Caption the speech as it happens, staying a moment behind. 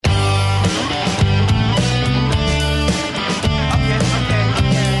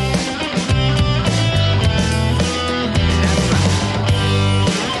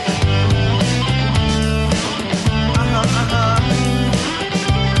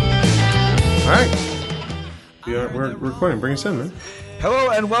right. We're recording. Bring us in, man. Hello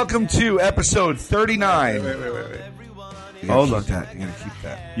and welcome to episode 39. Wait. Hold on, that. You gotta keep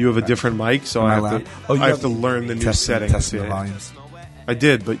that. You have a different mic, so I have to learn the new settings. Testing the volumes. I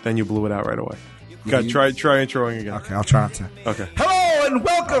did, but then you blew it out right away. Okay, try introing again. Okay, I'll try not to. Okay. Hello and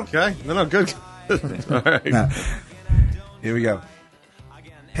welcome. Okay. No, good. All right. No. Here we go.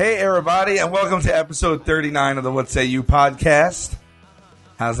 Hey, everybody, and welcome to episode 39 of the What Say You podcast.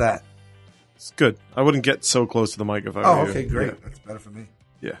 How's that? It's good. I wouldn't get so close to the mic if I were Oh, you. okay, great. Yeah. That's better for me.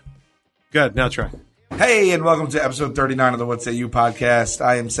 Yeah. Good. Now try. Hey, and welcome to episode 39 of the What Say You podcast.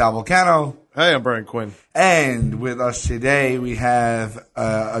 I am Sal Volcano. Hey, I'm Brian Quinn. And with us today, we have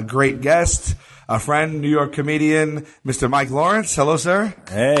a great guest, a friend, New York comedian, Mr. Mike Lawrence. Hello, sir.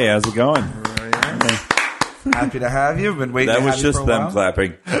 Hey, how's it going? Happy to have you. Been waiting. That to was have you just for a them while.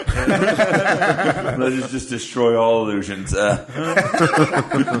 clapping. Let's just destroy all illusions.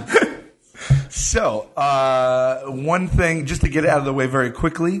 So, one thing, just to get it out of the way very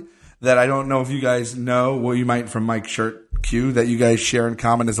quickly, that I don't know if you guys know, well, you might from Mike's shirt cue, that you guys share in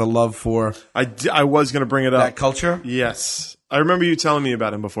common is a love for I was going to bring it up. that culture. Yes. I remember you telling me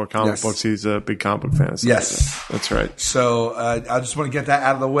about him before comic Yes. books. He's a big comic book fan. Yes. That's right. So, I just want to get that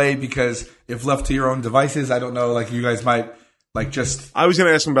out of the way because if left to your own devices, I don't know, like you guys might, like just, I was going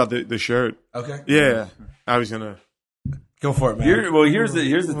to ask him about the shirt. okay. Yeah. I was going to. Go for it, man. Here's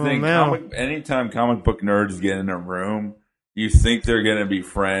the thing. now. Anytime comic book nerds get in a room, you think they're going to be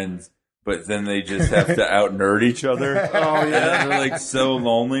friends, but then they just have to out-nerd each other. Oh, yeah. And they're like so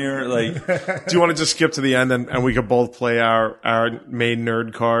lonely. Or like, Do you want to just skip to the end and we could both play our main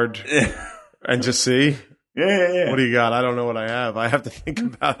nerd card and just see? yeah. What do you got? I don't know what I have. I have to think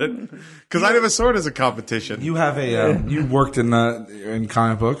about it because I never saw it as a competition. You have you worked in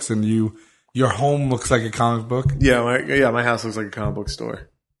comic books and your home looks like a comic book. My house looks like a comic book store.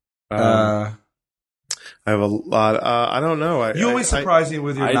 I have a lot. I don't know. You always surprise me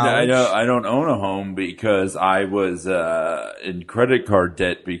with your knowledge. I don't own a home because I was in credit card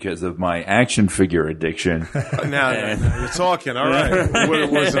debt because of my action figure addiction. Now you're talking. All right.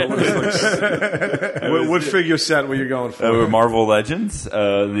 What figure set were you going for? Marvel Legends.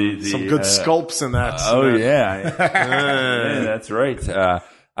 Some good sculpts in that. Yeah, that's right.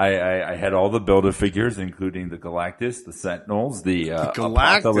 I had all the Build-A-Figures, including the Galactus, the Sentinels, the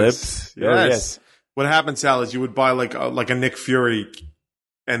Galactus. Apocalypse. Yes. What happened, Sal, is you would buy like a Nick Fury,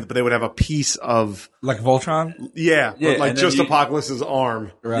 but they would have a piece of Like Voltron? but like and just then Apocalypse's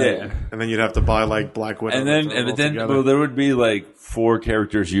arm, Right. Yeah. and then you'd have to buy like Black Widow. And then there would be like 4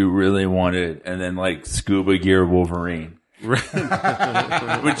 characters you really wanted, and then like Scuba Gear Wolverine.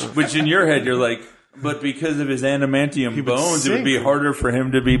 which in your head you're like, but because of his adamantium bones, it would be harder for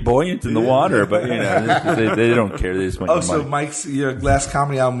him to be buoyant in the water. But you know, they don't care. They just want Oh, so money. your last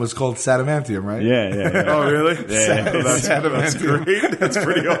comedy album was called Sadamantium, right? Yeah. Oh, really? Yeah. That's great. That's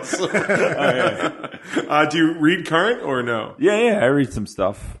pretty awesome. Do you read current or no? Yeah. I read some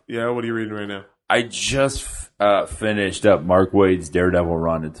stuff. Yeah. What are you reading right now? I just finished up Mark Waid's Daredevil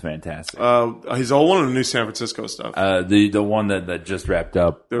run. It's fantastic. His old one or the new San Francisco stuff? The one that just wrapped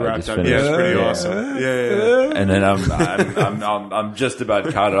up. They're I wrapped just up. finished. Yeah, it's pretty awesome. Yeah. And then I'm just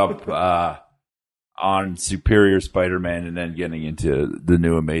about caught up on Superior Spider-Man, and then getting into the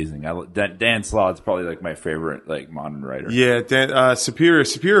new Amazing. Dan Slott's probably like my favorite like modern writer. Yeah, Dan, Superior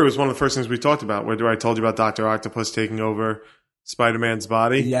was one of the first things we talked about. Where I told you about Dr. Octopus taking over Spider-Man's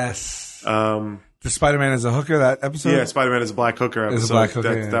body. Yes. The Spider-Man is a hooker, that episode? Yeah, Spider-Man is a black hooker episode. Is a black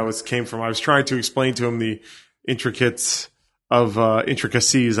hooker, That came from. I was trying to explain to him the intricacies,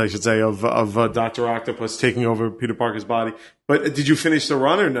 I should say, of Dr. Octopus taking over Peter Parker's body. But did you finish the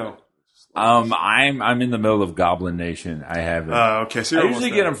run or no? I'm in the middle of Goblin Nation. I haven't. Okay. So I you're usually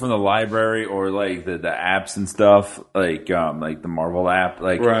almost get there. them from the library or like the apps and stuff, like the Marvel app.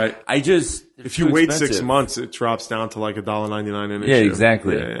 Like, Right. If you wait 6 months, it drops down to like $1.99 an issue. Yeah,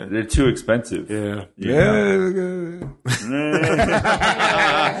 exactly. Yeah. They're too expensive. Yeah.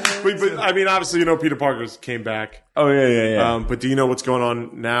 But I mean, obviously, Peter Parker's came back. Oh yeah. But do you know what's going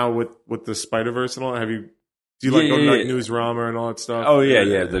on now with the Spider-Verse and all? Do you like go to like Newsrama and all that stuff? Oh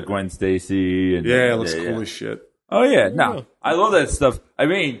yeah. The Gwen Stacy. And, Yeah, it looks cool as shit. Oh yeah, no, I love that stuff. I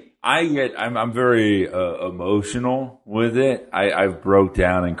mean, I'm very emotional with it. I've broke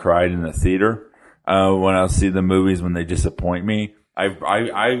down and cried in the theater when I see the movies when they disappoint me.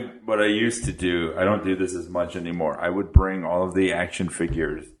 What I used to do, I don't do this as much anymore. I would bring all of the action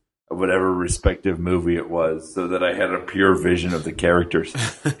figures of whatever respective movie it was, so that I had a pure vision of the characters.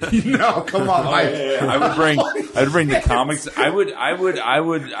 No, come on, Mike. I'd bring the comics. I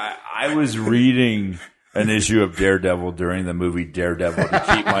was reading an issue of Daredevil during the movie Daredevil to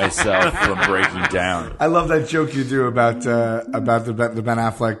keep myself from breaking down. I love that joke you do about the Ben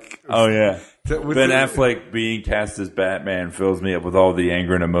Affleck. Oh yeah. With Ben the- Affleck being cast as Batman fills me up with all the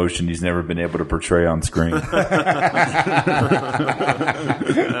anger and emotion he's never been able to portray on screen. All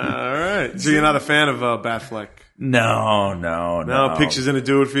right. So you're not a fan of Batfleck? No. Pictures didn't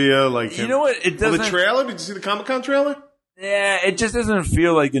do it for you? Like You know what? It Well, doesn't. the trailer? Did you see the Comic-Con trailer? Yeah, it just doesn't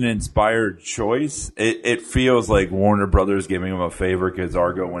feel like an inspired choice. It feels like Warner Brothers giving him a favor because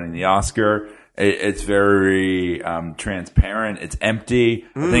Argo winning the Oscar. It's very transparent. It's empty.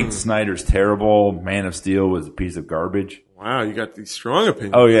 I think Snyder's terrible. Man of Steel was a piece of garbage. Wow, you got these strong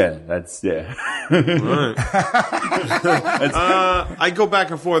opinions. Oh yeah, yeah. Right. I go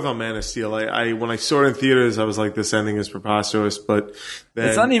back and forth on Man of Steel. I when I saw it in theaters, I was like, this ending is preposterous. But then,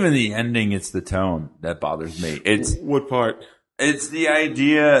 It's not even the ending; it's the tone that bothers me. It's what part? It's the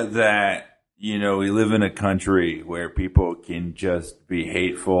idea that, we live in a country where people can just be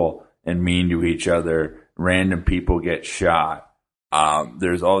hateful and mean to each other. Random people get shot.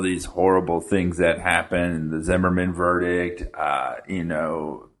 There's all these horrible things that happen. The Zimmerman verdict,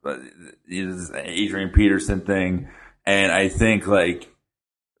 Adrian Peterson thing. And I think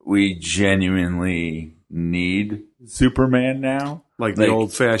we genuinely need Superman now. Like the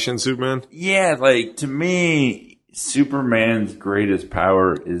old-fashioned Superman? Yeah, to me, Superman's greatest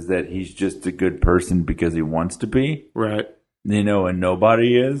power is that he's just a good person because he wants to be. Right. And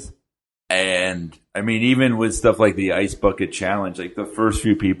nobody is. And I mean, even with stuff like the Ice Bucket Challenge, the first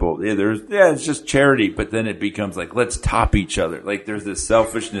few people, it's just charity, but then it becomes let's top each other. There's this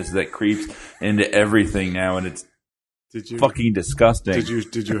selfishness that creeps into everything now, and it's fucking disgusting.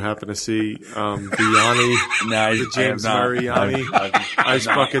 Did you happen to see the James Murray Yanni Ice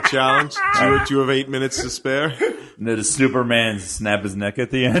Bucket Challenge? Do you have 8 minutes to spare? No, the Superman snap his neck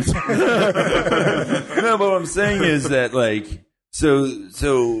at the end. No, but what I'm saying is that So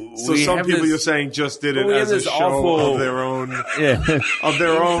some people you're saying just did it as a show of their own. Yeah. Of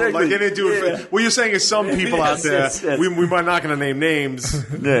their own. Exactly. They didn't do it. Yeah. What you're saying is some people out there, yes. we might not going to name names,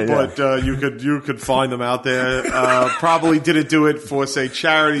 but you could find them out there. Probably didn't do it for, say,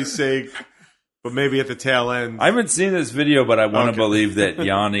 charity's sake, but maybe at the tail end. I haven't seen this video, but I want to believe that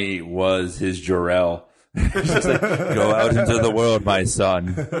Yanni was his Jor-El. It's just go out into the world, my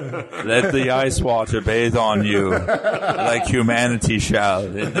son. Let the ice water bathe on you, like humanity shall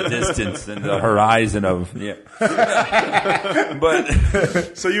in the distance, in the horizon of. Yeah.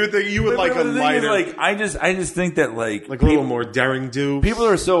 But so you would think you would like a lighter, I just think that a little more daring do. People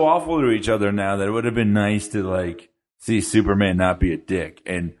are so awful to each other now that it would have been nice to see Superman not be a dick,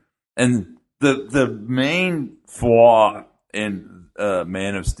 and the main flaw in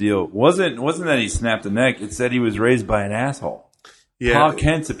Man of Steel wasn't that he snapped the neck. It said he was raised by an asshole. Yeah. Pa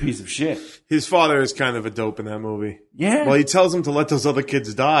Kent's a piece of shit. His father is kind of a dope in that movie. Yeah. Well, he tells him to let those other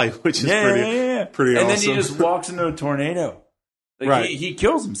kids die, which is pretty awesome. And then he just walks into a tornado. Right. He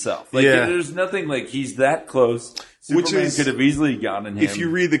kills himself. There's nothing he's that close. Superman could have easily gotten him. If you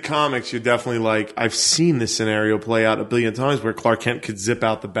read the comics, you're definitely I've seen this scenario play out a billion times where Clark Kent could zip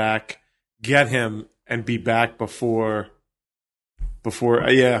out the back, get him, and be back before. But if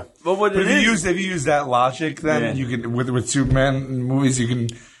you use that logic, then you can with Superman movies, you can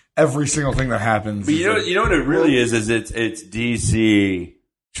every single thing that happens. But you know what it really is it's DC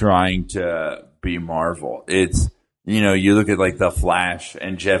trying to be Marvel. It's you look at the Flash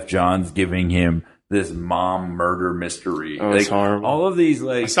and Jeff Johns giving him this mom murder mystery. Oh, it's horrible. All of these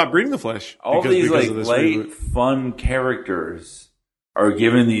I stopped reading the Flash. All these light, fun characters are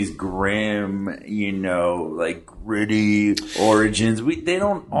given these grim, gritty origins. They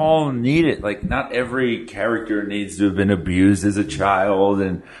don't all need it. Not every character needs to have been abused as a child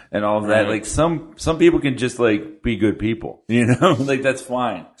and all of that. Right. Some people can just be good people, that's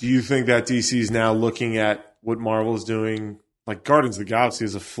fine. Do you think that DC is now looking at what Marvel's doing? Guardians of the Galaxy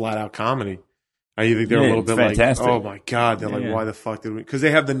is a flat out comedy. You think they're a little bit fantastic. oh my God, they're why the fuck did we? Because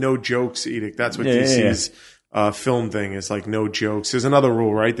they have the no jokes edict. That's what DC's film thing is no jokes. There's another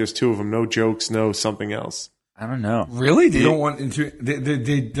rule, right? There's 2 of them. No jokes, no something else. I don't know. Really? They don't want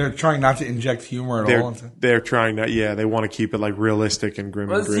they're trying not to inject humor at all. They're trying not. Yeah, they want to keep it realistic and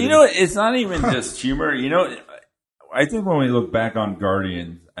grim and gritty. It's not even just humor. I think when we look back on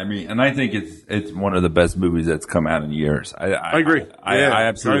Guardians, and I think it's one of the best movies that's come out in years. I agree. I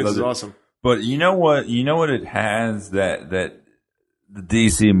absolutely love it. Awesome. But you know what? It has that the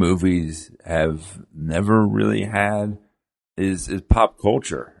DC movies have never really had is pop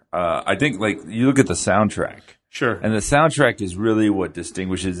culture. I think you look at the soundtrack. Sure. And the soundtrack is really what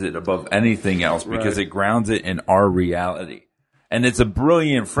distinguishes it above anything else because it grounds it in our reality. And it's a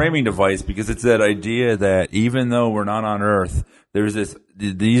brilliant framing device because it's that idea that even though we're not on Earth,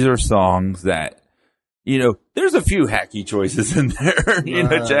 these are songs that, there's a few hacky choices in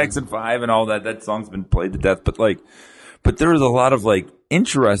there, Jackson 5 and all that. That song's been played to death, but there's a lot of like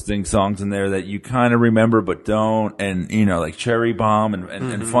interesting songs in there that you kind of remember but don't, and like Cherry Bomb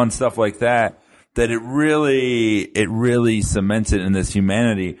and fun stuff like that. That it really cements it in this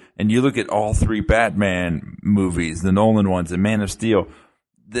humanity. And you look at all 3 Batman movies, the Nolan ones, and Man of Steel.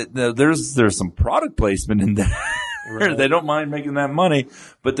 There's some product placement in there. Right. They don't mind making that money,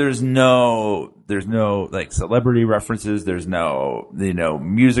 but there's no like celebrity references. There's no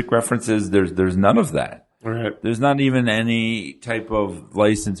music references. There's none of that. Right. There's not even any type of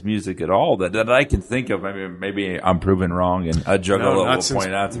licensed music at all that I can think of. I mean, maybe I'm proven wrong, and a juggalo will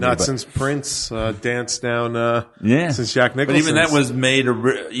point out to me. Not since Prince danced down. Since Jack Nicholson. But even that was made,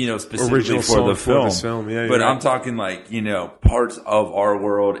 specifically original for the film. This film. Yeah, but right. I'm talking like parts of our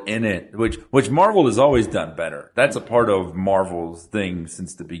world in it, which Marvel has always done better. That's a part of Marvel's thing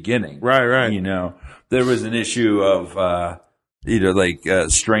since the beginning. Right. There was an issue of.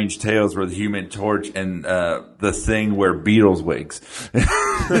 Strange Tales where the Human Torch and the Thing wear Beatles wigs.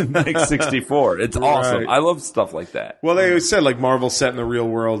 Like 64. It's awesome. I love stuff like that. Well, they always said like Marvel set in the real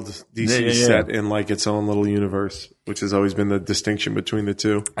world, DC set in like its own little universe, which has always been the distinction between the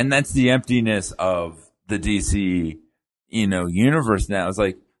two. And that's the emptiness of the DC, universe now. It's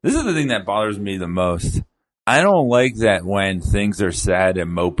like, this is the thing that bothers me the most. I don't like that when things are sad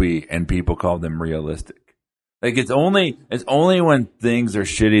and mopey and people call them realistic. Like it's only when things are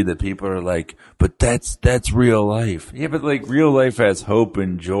shitty that people are like, but that's real life. Yeah, but like real life has hope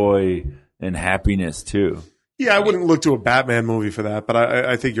and joy and happiness too. Yeah, I wouldn't look to a Batman movie for that, but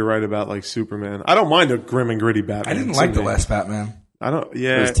I think you're right about like Superman. I don't mind a grim and gritty Batman. I didn't like the last Batman.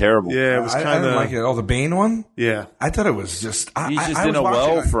 Yeah, it was terrible. Yeah, it was kind of. I didn't like it. Oh, the Bane one. Yeah, I thought it was just. He's just in a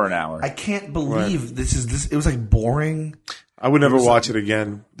well for an hour. I can't believe this. It was like boring. I would never watch it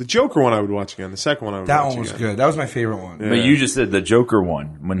again. The Joker one I would watch again. The second one I would watch again. That one was good. That was my favorite one. Yeah. But you just said the Joker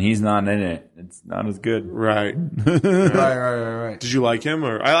one. When he's not in it, it's not as good. Right. Right. Did you like him?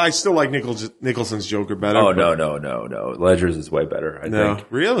 Or I still like Nicholson's Joker better. Oh, no. Ledger's is way better, I think.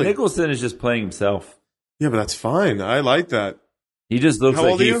 Really? Nicholson is just playing himself. Yeah, but that's fine. I like that. He just looks How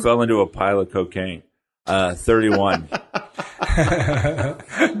like old are he you? fell into a pile of cocaine. 31.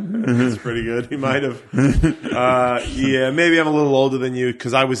 That's pretty good. He might have. Yeah, maybe I'm a little older than you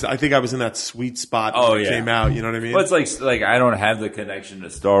because I think I was in that sweet spot when it came out. You know what I mean? Well, it's like I don't have the connection to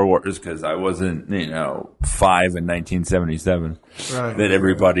Star Wars because I wasn't 5 in 1977 that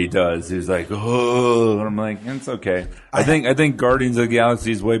everybody does. Who's like, oh, and I'm like, it's okay. I think Guardians of the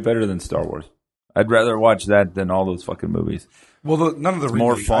Galaxy is way better than Star Wars. I'd rather watch that than all those fucking movies. Well, none of the remakes.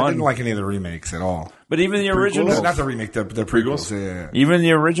 More fun. I didn't like any of the remakes at all. But even the originals. Not the remake, the prequels. Yeah. Even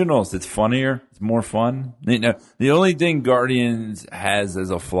the originals, it's funnier. It's more fun. The only thing Guardians has as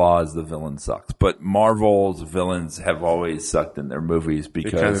a flaw is the villain sucks. But Marvel's villains have always sucked in their movies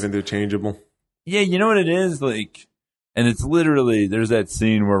because they're kind of interchangeable. Yeah, you know what it is? Like, and it's literally, there's that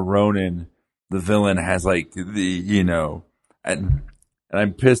scene where Ronan, the villain, has like and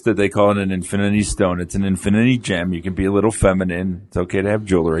I'm pissed that they call it an infinity stone. It's an infinity gem. You can be a little feminine. It's okay to have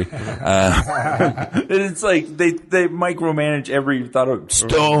jewelry. And it's like they micromanage every thought of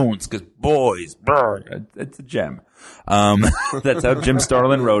stones because boys, brr, it's a gem. That's how Jim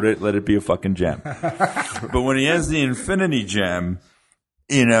Starlin wrote it. Let it be a fucking gem. But when he has the infinity gem,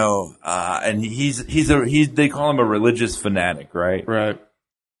 and they call him a religious fanatic, right? Right.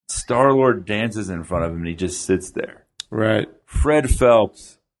 Star-Lord dances in front of him and he just sits there. Right. Fred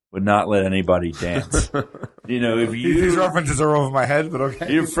Phelps would not let anybody dance. If These references are over my head, but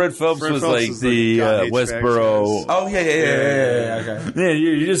okay. Fred Phelps was like the Westboro. Oh, yeah. Okay. Yeah,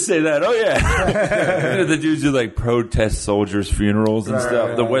 you just say that. Oh, yeah. The dudes who like protest soldiers' funerals and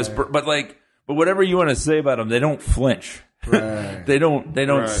stuff. The Westboro. But whatever you want to say about them, they don't flinch. Right. They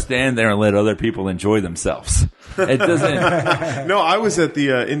don't stand there and let other people enjoy themselves. It doesn't. No, I was at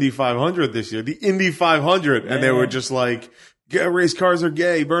the Indy 500 this year, the Indy 500, and they were just like, race cars are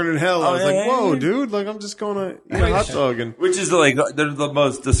gay, burn in hell. I was like, whoa, dude, like I'm just going to eat a hot dog. Which is like, they're the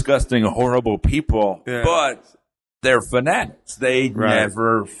most disgusting, horrible people, but they're fanatics. They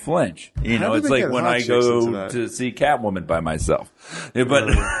never flinch. It's like when I go to see Catwoman by myself.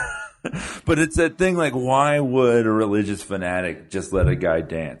 But it's that thing like, why would a religious fanatic just let a guy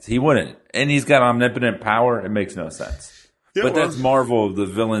dance? He wouldn't. And he's got omnipotent power. It makes no sense. Yeah, but that's Marvel. The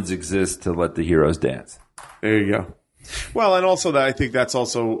villains exist to let the heroes dance. There you go. Well, and also I think that's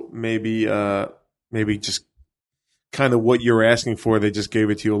also maybe just kind of what you're asking for. They just gave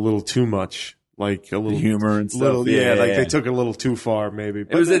it to you a little too much. like a little humor and stuff. They took it a little too far, maybe.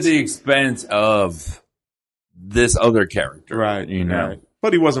 But it was at the expense of this other character, right? You know, right.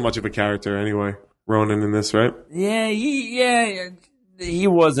 But he wasn't much of a character anyway. Ronan in this, right? Yeah, he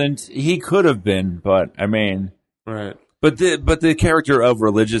wasn't. He could have been, but I mean, right. But the character of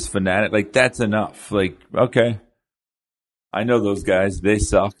religious fanatic, like that's enough. Like, okay, I know those guys. They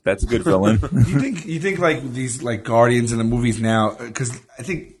suck. That's a good villain. You think like these like Guardians in the movies now? Because I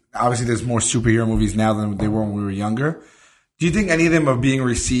think obviously there's more superhero movies now than they were when we were younger. Do you think any of them are being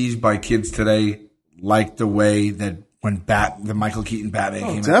received by kids today like the way that when the Michael Keaton Batman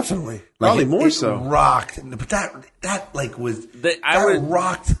came out? Definitely. Like Probably more so. Rocked, but that like was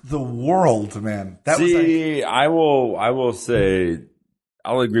rocked the world, man. That was like, I will say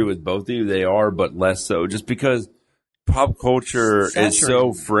I'll agree with both of you. They are, but less so, just because pop culture is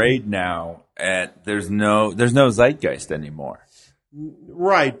so frayed now. There's no zeitgeist anymore.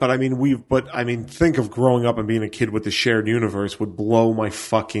 Right, but I mean, think of growing up and being a kid with the shared universe would blow my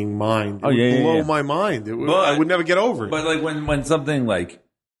fucking mind. It would blow my mind. I would never get over it. But like when something like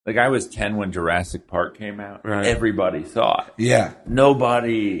I was 10 when Jurassic Park came out, right. Everybody saw it. Yeah.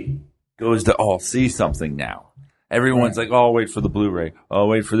 Nobody goes to see something now. Everyone's like, oh, I'll wait for the Blu-ray. Oh,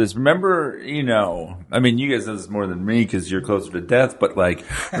 wait for this. Remember, I mean, you guys know this more than me because you're closer to death, but like,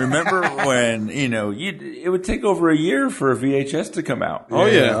 remember when, it would take over a year for a VHS to come out. Oh,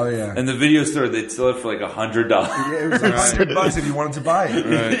 yeah. And the video store, they'd sell it for like $100. Yeah, it was $100 if you wanted to buy it.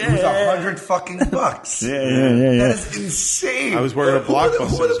 Right. It was $100 fucking bucks. Yeah. That is insane. I was working at Blockbuster.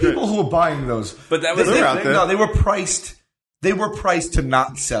 Who are the people who were buying those? But that was out there. No, they were priced to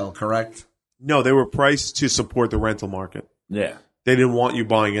not sell, correct? No, they were priced to support the rental market. Yeah. They didn't want you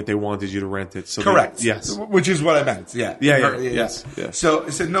buying it. They wanted you to rent it. So correct. Yes. Which is what I meant. Yeah. Yes. So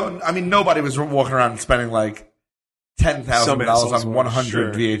no, I mean, nobody was walking around spending like $10,000 on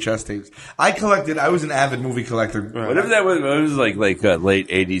 100 VHS tapes. I was an avid movie collector. Right. What if that was like a late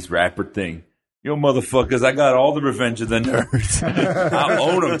 80s rapper thing? Yo, motherfuckers, I got all the Revenge of the Nerds. I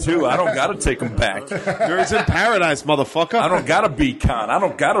own them, too. I don't got to take them back. Nerds in Paradise, motherfucker. I don't got to be con. I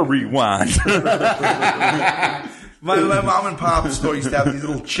don't got to rewind. My mom and pop store used to have these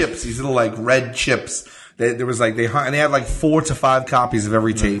little chips, these little like red chips. There was like, they had like 4 to 5 copies of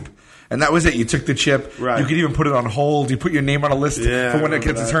every tape. And that was it. You took the chip. Right. You could even put it on hold. You put your name on a list for when it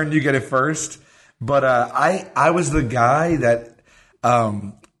gets a turn, you get it first. But I was the guy that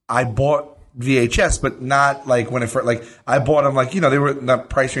I bought VHS, but not like when it first, like I bought them like, they were in the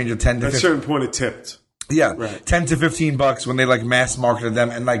price range of 10 to 15. At a certain point it tipped. Yeah. Right. 10 to $15 when they like mass marketed them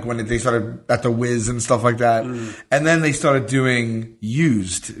and like when they started at the Wiz and stuff like that. And then they started doing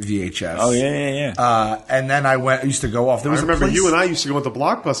used VHS. Oh yeah. And then I used to go off. I remember you and I used to go into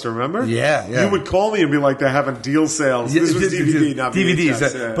Blockbuster, remember? Yeah. You would call me and be like, they're having deal sales. This was DVD, not DVDs.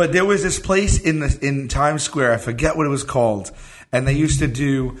 VHS. Yeah. But there was this place in Times Square, I forget what it was called. And they used to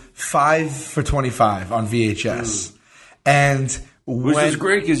do 5 for $25 on VHS. And which was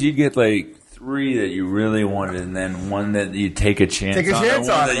great because you get like 3 that you really wanted and then one that you take a chance on.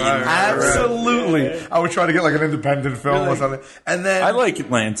 Absolutely. Yeah. I would try to get like an independent film or something. And then I like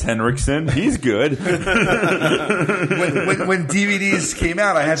Lance Henriksen. He's good. when DVDs came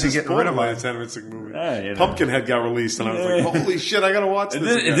out, I had to get rid of my Lance Henriksen movie. Pumpkinhead got released and I was like, holy shit, I gotta watch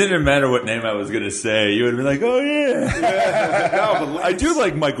this. It didn't matter what name I was going to say. You would be like, oh yeah. No, but I do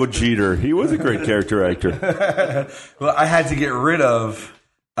like Michael Jeter. He was a great character actor. Well, I had to get rid of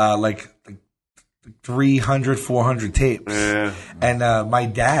like 300, 400 tapes. Yeah. And my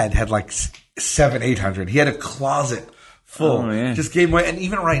dad had like 700, 800. He had a closet full. Oh, yeah. Just gave away. And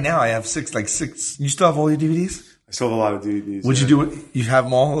even right now, I have 6. You still have all your DVDs? I still have a lot of DVDs. What'd you do? You have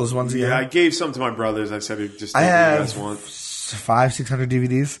them all? Those ones? I gave some to my brothers. I said, just I have this one. 500, 600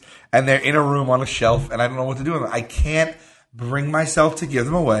 DVDs. And they're in a room on a shelf. And I don't know what to do with them. I can't bring myself to give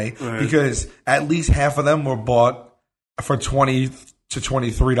them away because at least half of them were bought for $20 to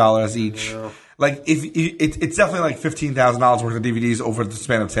 $23 each. Yeah. Like it's definitely like $15,000 worth of DVDs over the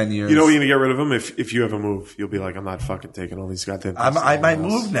span of 10 years. You know, you're gonna get rid of them if you ever move. You'll be like, I'm not fucking taking all these goddamn. I might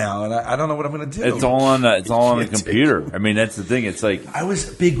move now, and I don't know what I'm gonna do. It's all on the computer. I mean, that's the thing. It's like I was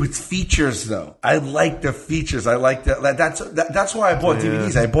big with features, though. I like the features. I like that's why I bought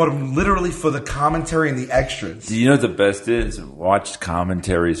DVDs. I bought them literally for the commentary and the extras. Do you know what the best is? Watch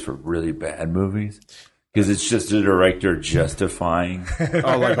commentaries for really bad movies. Because it's just a director justifying.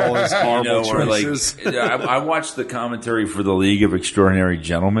 Like all his horrible choices. I watched the commentary for The League of Extraordinary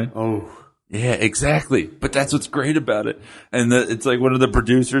Gentlemen. Oh. Yeah, exactly. But that's what's great about it. And it's like one of the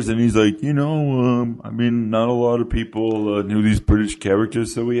producers, and he's like, I mean, not a lot of people knew these British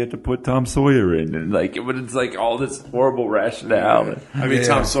characters, so we had to put Tom Sawyer in. And but it's like all this horrible rationale. I mean,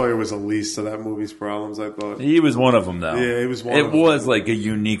 Tom Sawyer was the least of that movie's problems, I thought. He was one of them, though. Yeah, he was one of them. It was like a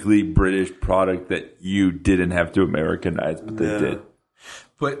uniquely British product that you didn't have to Americanize, but they did.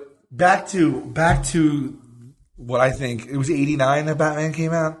 But back to what I think, it was 89 that Batman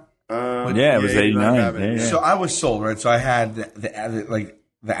came out? It was 89. So I was sold, right? So I had the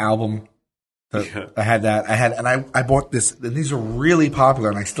album. I had that. I bought this. And these are really popular,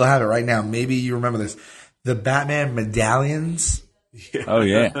 and I still have it right now. Maybe you remember this. The Batman medallions. Yeah. Oh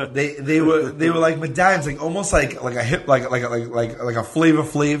yeah. They were like medallions, like almost like a hip, like a Flavor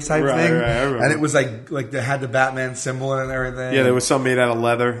Flav type thing. Right, and it was like they had the Batman symbol and everything. Yeah, there was some made out of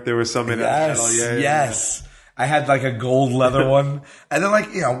leather. There was some made out of metal. Yes. I had like a gold leather one. And then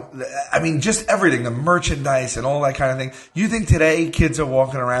I mean, just everything, the merchandise and all that kind of thing. You think today kids are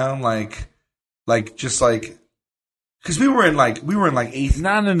walking around because we were in eighth.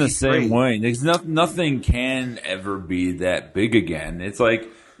 Not in the same grade. way. There's nothing can ever be that big again. It's like,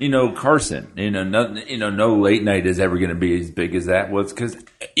 Carson, no late night is ever going to be as big as that was because,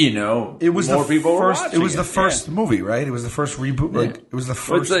 it was more people were first. watching It was the first movie, right? It was the first reboot. Like it was the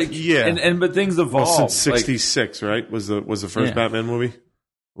first. It's like, but things evolved. Well, since '66, right? Was the first Batman movie?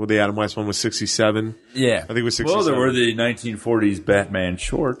 Well, the Adam West one was '67. Yeah, I think it was '67. Well, there were the 1940s Batman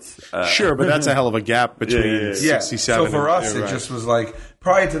shorts. Sure, but that's a hell of a gap between '67. So for us, it just was like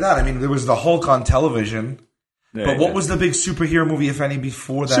prior to that. I mean, there was the Hulk on television. But what was the big superhero movie, if any,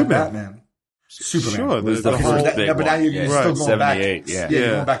 before that Batman? Superman. Sure, the first big but now you're still going back. 78, you're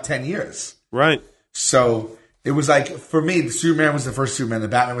going back 10 years. Right. So it was like, for me, Superman was the first Superman, the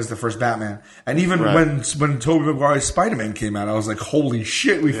Batman was the first Batman. And even when Tobey Maguire's Spider-Man came out, I was like, holy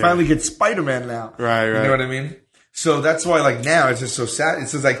shit, we finally get Spider-Man now. Right. You know what I mean? So that's why, like, now it's just so sad.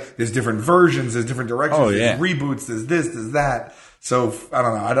 It's just like, there's different versions, there's different directions, there's reboots, there's this, there's that. So I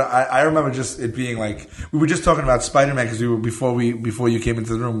don't know. I remember just it being like we were just talking about Spider-Man because before you came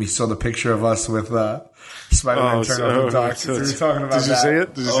into the room, we saw the picture of us with Spider-Man Turn Off the Dark. So we were talking about Did you see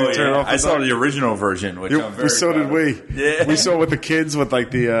it? Did you see it Turn Off the Dark? I saw the original version, which I'm very so did we. Yeah. We saw it with the kids with like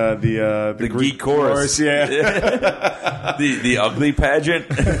the Greek chorus. Yeah. the ugly pageant.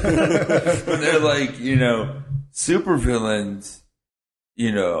 They're like, supervillains.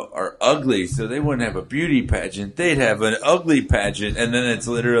 Are ugly, so they wouldn't have a beauty pageant. They'd have an ugly pageant, and then it's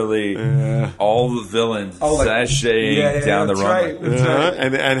literally all the villains sashaying down the runway.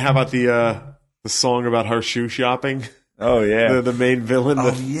 Right. And how about the song about her shoe shopping? Oh yeah, the main villain,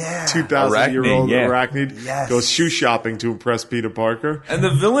 2,000-year-old Arachnid, goes shoe shopping to impress Peter Parker. And the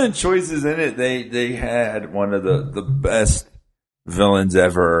villain choices in it, they had one of the best villains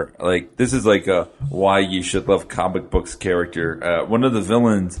ever. Like, this is like a why you should love comic books character. One of the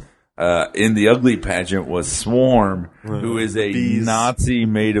villains in the ugly pageant was Swarm, who is a Nazi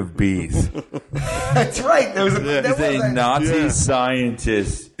made of bees. That's right. He's a Nazi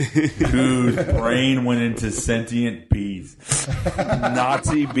scientist whose brain went into sentient bees.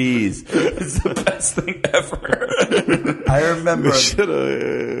 Nazi bees. It's the best thing ever. I remember. They should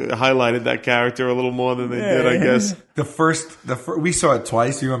have highlighted that character a little more than they did, I guess. The first, we saw it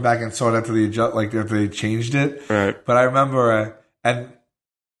twice. We went back and saw it after they changed it. Right. But I remember, and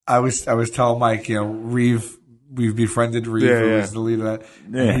I was telling Mike, we've befriended Reeve, who was the leader of that.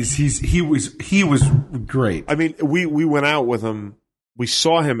 Yeah. He was great. I mean, we went out with him. We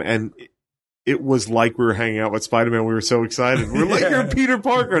saw him, and it was like we were hanging out with Spider-Man. We were so excited. We're like, you're Peter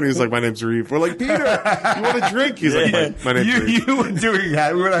Parker. And he was like, my name's Reeve. We're like, Peter, you want a drink? He's like, my name's Reeve. You were doing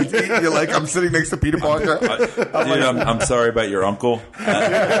that. We were not eating. You're like, I'm sitting next to Peter Parker. I'm sorry about your uncle.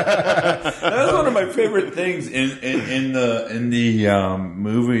 That was one of my favorite things in the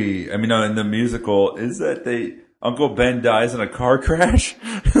movie. I mean, no, in the musical, is that Uncle Ben dies in a car crash.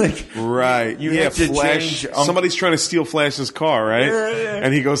 Right. You have to Flash. change. Somebody's trying to steal Flash's car, right? Yeah.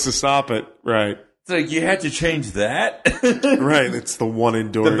 And he goes to stop it. Right. It's like, you had to change that? Right. It's the one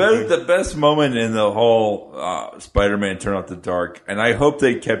enduring thing. The best moment in the whole Spider-Man Turn Off the Dark, and I hope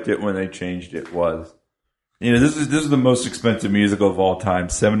they kept it when they changed it, was, this is the most expensive musical of all time,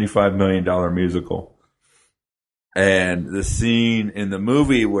 $75 million musical. And the scene in the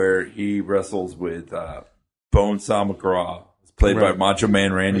movie where he wrestles with Bonesaw McGraw, played by Macho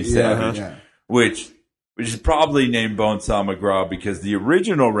Man Randy Savage, which is probably named Bonesaw McGraw because the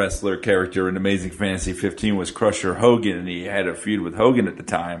original wrestler character in Amazing Fantasy 15 was Crusher Hogan, and he had a feud with Hogan at the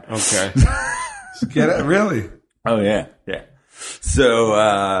time. Okay. Get it? Really? Oh yeah.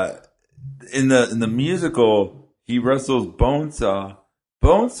 So in the musical, he wrestles Bonesaw,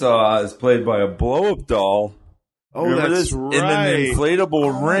 Bonesaw is played by a blow-up doll. Oh, Remember that's this? right. In an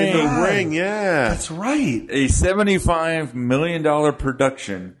inflatable ring. In the ring, yeah. That's right. A $75 million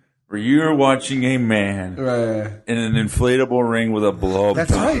production where you're watching a man in an inflatable ring with a blow-up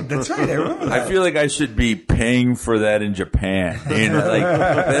That's doll. right. That's right. I remember that. I feel like I should be paying for that in Japan. You know, like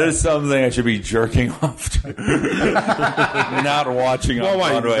that is something I should be jerking off to, not watching on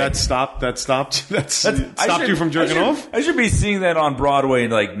Broadway. That stopped you from jerking off? I should be seeing that on Broadway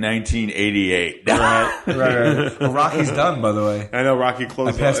in like 1988. Right. Well, Rocky's done, by the way. I know Rocky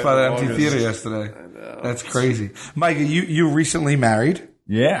closed. I passed by the empty August. theater yesterday. That's crazy. Mike, you recently married.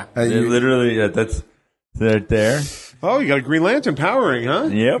 Yeah, literally, that's right there. Oh, you got a Green Lantern powering, huh?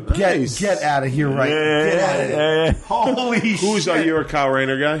 Yep. Get out of here right now. Get out of here. Holy Who's shit. you're a Kyle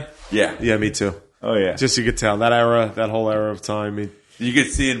Rayner guy? Yeah. Yeah, me too. Oh, yeah. Just so you could tell that whole era of time. You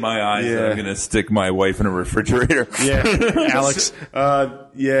could see in my eyes that Yeah. I'm going to stick my wife in a refrigerator. Yeah, Alex.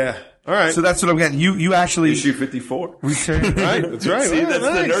 Yeah. All right. So that's what I'm getting. You actually Issue 54. returned. Right, that's right. See, Oh, that's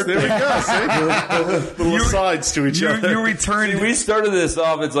the nice. nerd There we go. See? Little sides to each other. You returned. We started this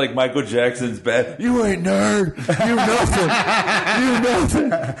off, it's like Michael Jackson's bad. You ain't nerd. You nothing. You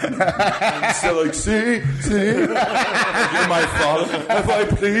nothing. I'm still like, see? You're my father. Have I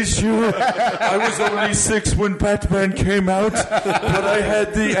pleased you? I was only 6 when Batman came out, but I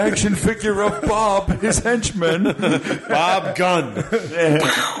had the action figure of Bob, his henchman. Bob Gunn.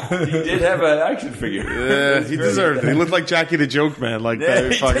 He did have an action figure. Yeah, he deserved it. He looked like Jackie the Joke Man. Like Yeah,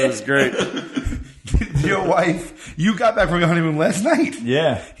 that. he Fucking did. was great. Your wife, you got back from your honeymoon last night.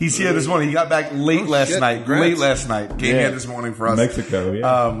 Yeah. He's here this morning. He got back late last shit, night. congrats. Late last night. Came here this morning for us. Mexico,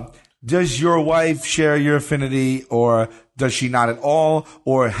 yeah. Does your wife share your affinity, or does she not at all,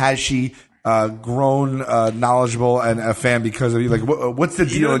 or has she grown knowledgeable and a fan because of you? Like, what's the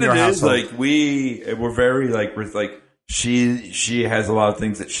deal in your household? Like we're very like she has a lot of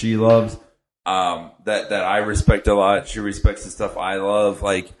things that she loves that I respect a lot. She respects the stuff I love.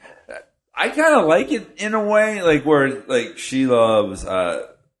 Like I kind of like it in a way, like where like she loves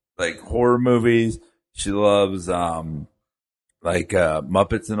like horror movies. She loves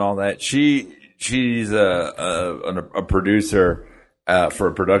Muppets and all that. She's a producer for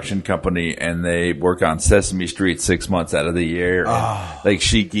a production company, and they work on Sesame Street 6 months out of the year. Like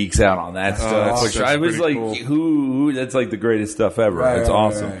she geeks out on that stuff. Which I was like, cool. who? That's like the greatest stuff ever. It's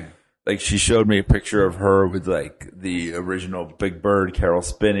awesome. Right. Like she showed me a picture of her with like the original Big Bird, Carol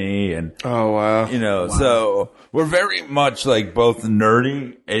Spinney, and Oh, wow. you know, so we're very much like both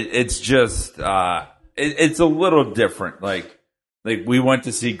nerdy. It's just it's a little different. Like we went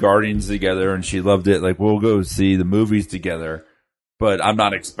to see Guardians together, and she loved it. Like we'll go see the movies together. But I'm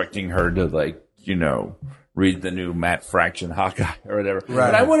not expecting her to, like, you know, read the new Matt Fraction Hawkeye or whatever.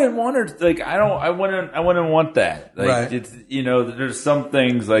 Right. But I wouldn't want her to, like, I wouldn't want that. Like, Right. it's, you know, there's some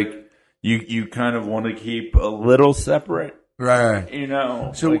things, like, you kind of want to keep a little separate, Right. you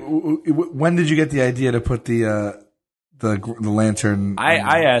know. So like, when did you get the idea to put the lantern?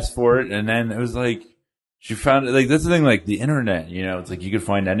 I asked for it, and then it was like, she found it, like, that's the thing, like, the internet, you know, it's like you could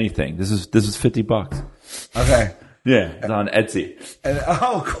find anything. This is $50. Okay. Yeah, it's on Etsy.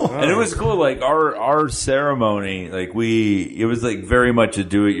 Oh, cool. And it was cool, like our ceremony, like it was like very much a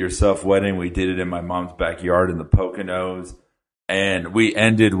do-it-yourself wedding. We did it in my mom's backyard in the Poconos, and we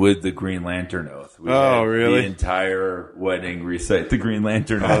ended with the Green Lantern oath. We had really? The entire wedding recite the Green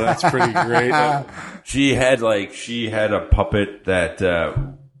Lantern oath. Oh, that's pretty great. She had a puppet that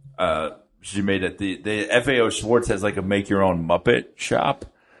she made at the FAO Schwartz has like a make your own Muppet shop.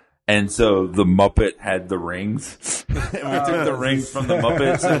 And so the Muppet had the rings. And we took the rings from the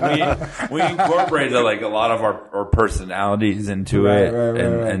Muppets, and we incorporated like a lot of our personalities into it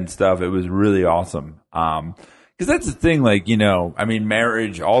and stuff. It was really awesome. Cause that's the thing, like, you know, I mean,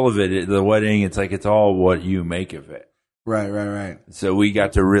 marriage, all of it, the wedding, it's like, it's all what you make of it. Right. So we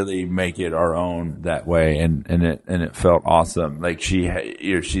got to really make it our own that way, and it felt awesome. Like she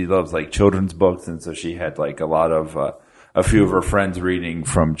loves like children's books, and so she had like a few of her friends reading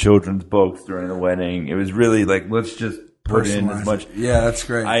from children's books during the wedding. It was really like, let's just put in as much. Yeah, that's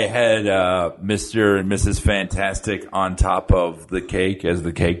great. I had Mr. and Mrs. Fantastic on top of the cake as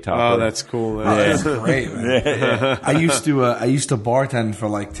the cake topper. Oh, that's cool. That's great, man. I used to bartend for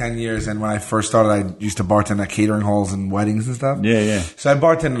like 10 years, and when I first started, I used to bartend at catering halls and weddings and stuff. Yeah. So I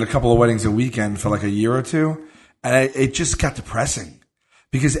bartended a couple of weddings a weekend for like a year or two, and it just got depressing.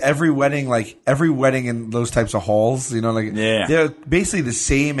 Because every wedding in those types of halls, you know, like they're basically the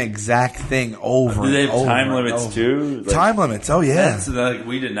same exact thing over. Do they have and over time and limits over. too? Like, Time limits. Oh yeah. that's like,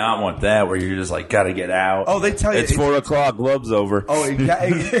 we did not want that where you're just like, gotta get out. Oh, they tell you it's 4 o'clock. Gloves over. Oh,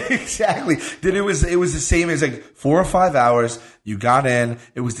 exactly. Then it was the same as like 4 or 5 hours. You got in.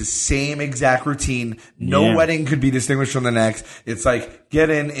 It was the same exact routine. No wedding could be distinguished from the next. It's like,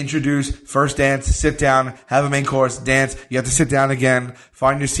 get in, introduce, first dance, sit down, have a main course, dance. You have to sit down again,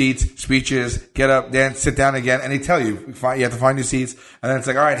 find your seats, speeches, get up, dance, sit down again. And they tell you, you have to find your seats. And then it's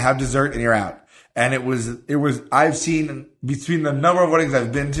like, all right, have dessert and you're out. And it was, I've seen between the number of weddings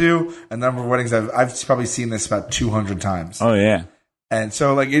I've been to and the number of weddings I've probably seen this about 200 times. Oh, yeah. And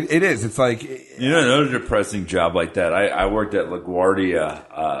so, like, it is. It's like... another depressing job like that. I worked at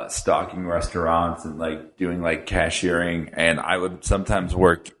LaGuardia, stocking restaurants and, like, doing, like, cashiering. And I would sometimes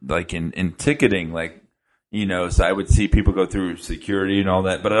work, like, in ticketing, like, so I would see people go through security and all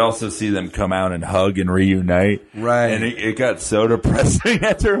that. But I'd also see them come out and hug and reunite. Right. And it got so depressing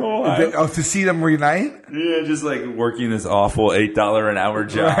after a while. Oh, to see them reunite? Yeah, just, like, working this awful $8 an hour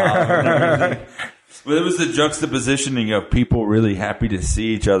job and everything. But it was the juxtapositioning of people really happy to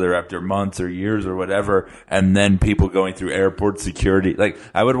see each other after months or years or whatever, and then people going through airport security. Like,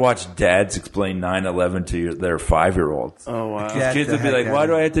 I would watch dads explain 9/11 to their 5-year-olds. Oh, wow. Kids would be like, why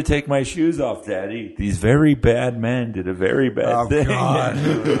do I have to take my shoes off, Daddy? These very bad men did a very bad thing. God.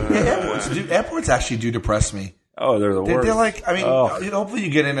 Airports actually do depress me. Oh, they're the worst. They're like, I mean, hopefully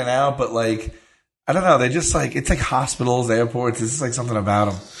you get in and out, but like, I don't know. They just like, it's like hospitals, airports. It's just like something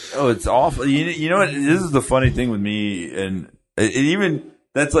about them. Oh, it's awful. You know what? This is the funny thing with me, and it even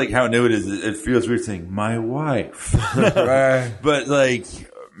that's like how new it is. It feels weird saying my wife, right? But like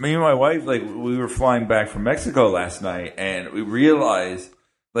me and my wife, like we were flying back from Mexico last night, and we realized,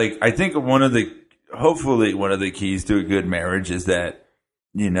 like, I think hopefully one of the keys to a good marriage is that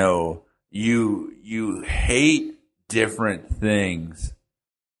you hate different things.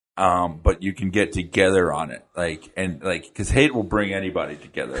 But you can get together on it, because hate will bring anybody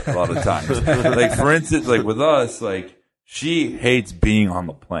together a lot of times. Like, for instance, like with us, like, she hates being on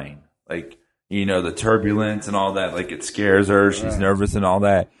the plane. Like, the turbulence and all that, like, it scares her. She's nervous and all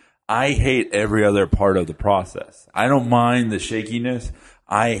that. I hate every other part of the process. I don't mind the shakiness.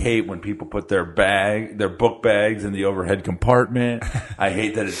 I hate when people put their book bags in the overhead compartment. I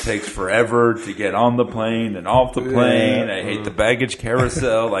hate that it takes forever to get on the plane and off the plane. I hate the baggage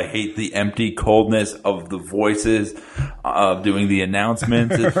carousel. I hate the empty coldness of the voices doing the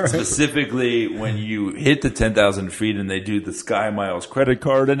announcements. Specifically when you hit the 10,000 feet and they do the Sky Miles credit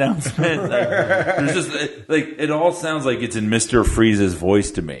card announcement. Like, there's just it all sounds like it's in Mr. Freeze's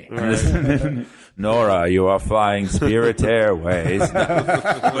voice to me. Nora, you are flying Spirit Airways.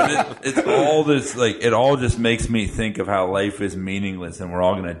 But it's all this, like, it all just makes me think of how life is meaningless and we're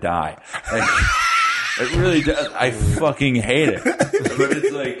all going to die. Like, it really does. I fucking hate it. But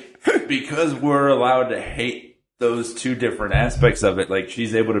it's like, because we're allowed to hate those two different aspects of it, like,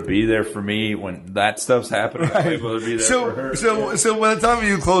 she's able to be there for me when that stuff's happening. I'm able to be there for her. So by the time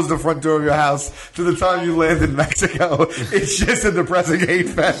you close the front door of your house to the time you land in Mexico, it's just a depressing hate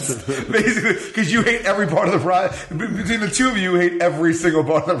fest, basically, because you hate every part of the process. Between the two of you hate every single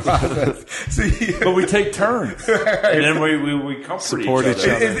part of the process. But we take turns, and then we comfort support each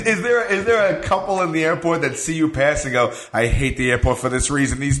other. Is there a couple in the airport that see you pass and go, I hate the airport for this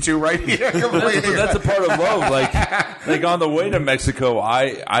reason? These two right here. That's a part of love. Like on the way to Mexico,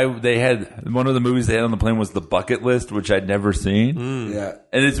 they had one of the movies they had on the plane was The Bucket List, which I'd never seen. Yeah,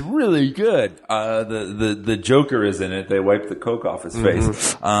 and it's really good. The Joker is in it. They wipe the coke off his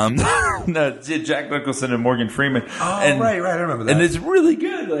face. Jack Nicholson and Morgan Freeman. Oh, right, I remember that. And it's really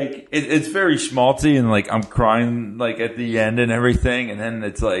good. Like it's very schmaltzy, and like I'm crying like at the end and everything. And then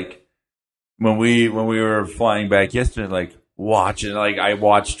it's like when we were flying back yesterday, like. Watch it. Like, I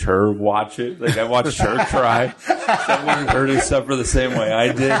watched her watch it. Like, I watched her cry. I wanted her to suffer the same way I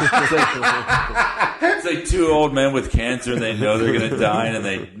did. It's like two old men with cancer, and they know they're going to die, and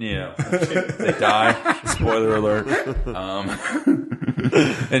they die. Spoiler alert.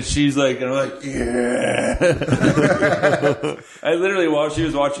 And she's like, and I'm like, yeah. I literally, while she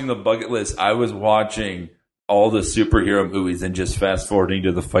was watching The Bucket List, I was watching all the superhero movies and just fast forwarding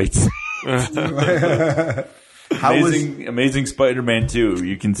to the fight scene. Amazing Spider-Man 2.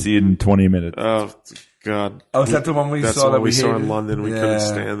 You can see it in 20 minutes. Oh, God. Oh, is that the one we That's saw the that one we saw in London. We couldn't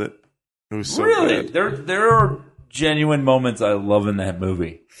stand it. It was so really? bad. There are genuine moments I love in that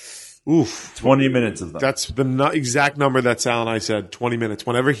movie. Oof. 20 minutes of them. That's the exact number that Sal and I said, 20 minutes.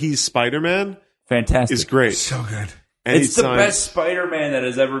 Whenever he's Spider-Man, fantastic. Is great. So good. Anytime, it's the best Spider-Man that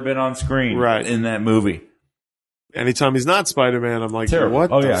has ever been on screen in that movie. Anytime he's not Spider-Man, I'm like, terrible. What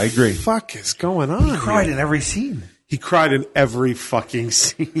the I agree. fuck is going on? He cried in every scene. He cried in every fucking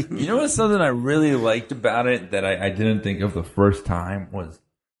scene. You know what's something I really liked about it that I didn't think of the first time was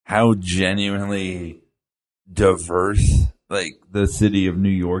how genuinely diverse, like, the city of New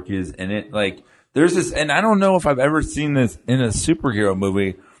York is in it. Like, there's this, and I don't know if I've ever seen this in a superhero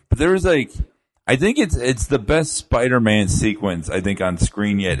movie, but there's like, I think it's the best Spider-Man sequence I think on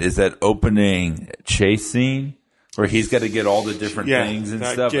screen yet is that opening chase scene where he's got to get all the different things and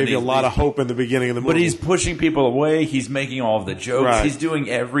that stuff. Gave you a lot of hope in the beginning of the movie. But he's pushing people away. He's making all of the jokes. Right. He's doing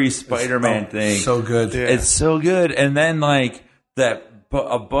every Spider-Man thing. So good. Yeah. It's so good. And then like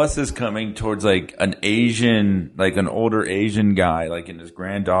a bus is coming towards like an Asian, like an older Asian guy, like in his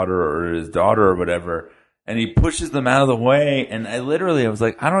granddaughter or his daughter or whatever. And he pushes them out of the way. And I was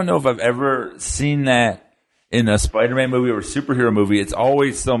like, I don't know if I've ever seen that in a Spider-Man movie or a superhero movie. It's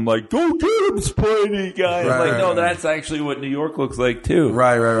always some like, go get him, Spidey guy. Right, I'm like, no, right. that's actually what New York looks like too.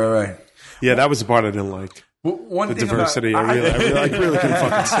 Right. Yeah, that was the part I didn't like. One The thing diversity. About, I really couldn't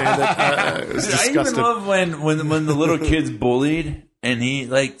fucking stand it. It was I even disgusting. love when the little kid's bullied and he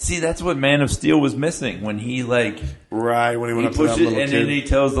that's what Man of Steel was missing when he like Right, when he went he up to that pushes little and kid. then he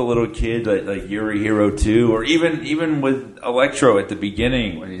tells the little kid like you're a hero too, or even with Electro at the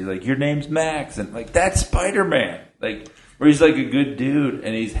beginning when he's like your name's Max and like that's Spider-Man, like where he's like a good dude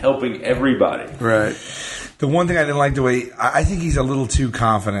and he's helping everybody. Right. The one thing I didn't like the way I think he's a little too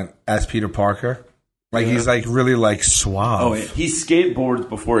confident as Peter Parker. Like he's like really like suave. Oh, yeah. He skateboards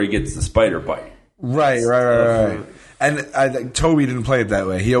before he gets the spider bite. Right. And Toby didn't play it that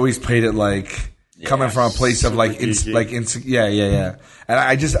way. He always played it like coming from a place of like, yeah. And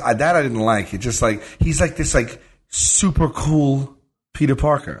I didn't like. It just like he's like this like super cool Peter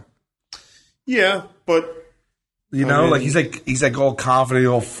Parker. Yeah, but You know, like he's like all confident,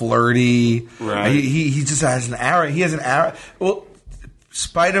 all flirty. Right. He just has an arrogance. He has an arrogance. Well,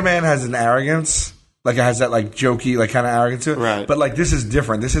 Spider-Man has an arrogance. Like it has that like jokey like kind of arrogance to it. Right. But like this is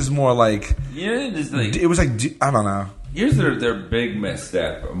different. This is more like it was like I don't know. Here's their big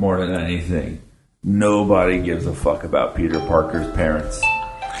misstep more than anything. Nobody gives a fuck about Peter Parker's parents.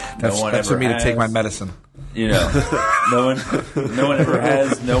 That's for me to take my medicine. You know, no one ever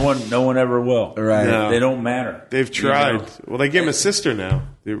has. No one ever will. Right. No. They don't matter. they've tried. You know? Well, they gave him a sister now.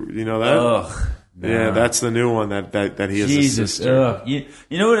 You know that? Ugh. Yeah, that's the new one that he has Jesus. a sister. You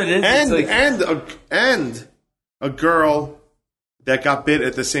know what it is? And It's like, and a girl that got bit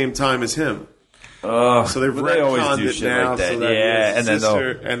at the same time as him. So they've they always retconned do it shit now. like that. So that Yeah, his and then sister,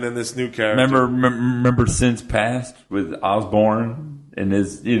 and then this new character. remember Since Past with Osborn and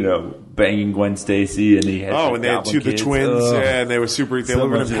his banging Gwen Stacy and he had and they had the kids. twins. Ugh. Yeah, and they were super. They So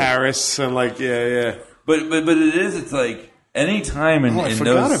lived much in of- Paris and like yeah. But it is. It's like anytime in I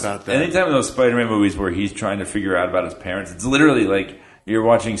forgot those about that. anytime in those Spider-Man movies where he's trying to figure out about his parents, it's literally like you're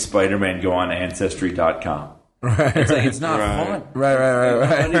watching Spider-Man go on Ancestry.com. Right. It's like it's not Right. fun.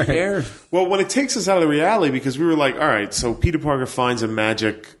 Right. Nobody cares. Well, when it takes us out of the reality, because we were like, all right, so Peter Parker finds a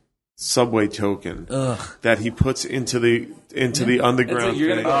magic subway token that he puts into the It's underground like you're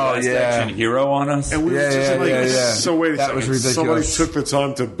gonna thing. go Last Action Hero on us. And we were just like, so wait a That second. was ridiculous. Somebody took the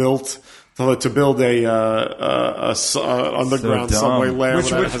time to build a underground So dumb. subway lair Which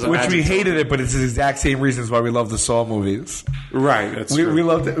that has a we magic hated it, but it's the exact same reasons why we love the Saw movies. token. Right. That's We true.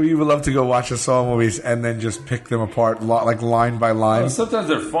 would love to go watch the Saw movies and then just pick them apart like line by line. Sometimes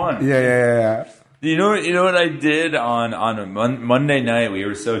they're fun. Yeah. You know what I did on a Monday night? We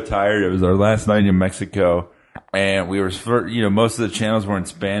were so tired. It was our last night in Mexico, and we were most of the channels were in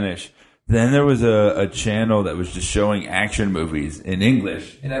Spanish. Then there was a channel that was just showing action movies in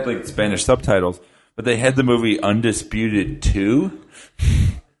English. It had like Spanish subtitles, but they had the movie Undisputed 2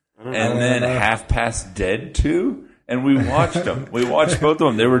 and then Half Past Dead 2. And we watched them. We watched both of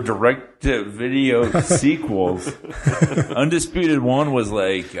them. They were direct-to-video sequels. Undisputed 1 was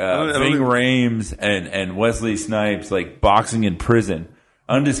like Ving Rhames and Wesley Snipes like boxing in prison.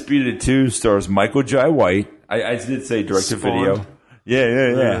 Undisputed 2 stars Michael Jai White. I did say direct-to-video. Spawn.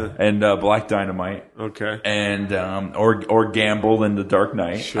 Yeah. And Black Dynamite. Okay. And or Gamble in the Dark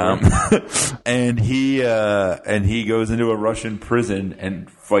Knight. Sure. And he goes into a Russian prison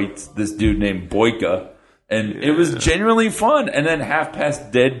and fights this dude named Boyka. And it was genuinely fun. And then Half Past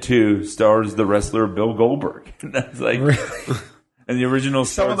Dead 2 stars the wrestler Bill Goldberg. And that's like, and the original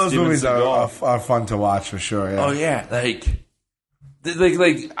Some of those Steven movies Seagal. are fun to watch for sure. Yeah. Oh yeah, like the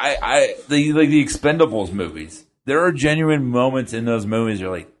Expendables movies. There are genuine moments in those movies.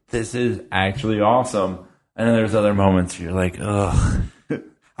 You're like, this is actually awesome. And then there's other moments you're like, ugh.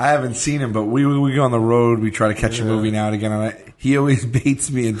 I haven't seen him, but we go on the road. We try to catch a movie now and again. And he always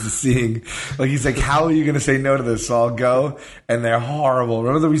baits me into seeing. Like he's like, "How are you going to say no to this?" So I'll go, and they're horrible.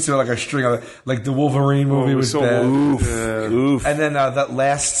 Remember that we saw like a string of like the Wolverine movie was bad. Oof. And then that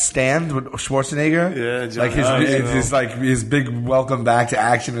Last Stand with Schwarzenegger. Yeah, like his big welcome back to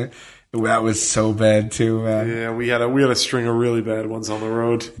action. That was so bad too, man. Yeah, we had a string of really bad ones on the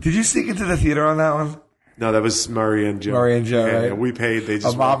road. Did you sneak into the theater on that one? No, that was Murray and Joe. Murray and Joe, yeah, right? Yeah, we paid. They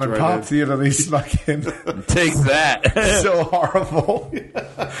just A mom walked and right pop in. theater. They snuck in. Take that. So horrible.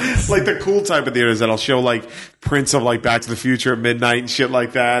 Like the cool type of theaters that'll show like prints of like Back to the Future at midnight and shit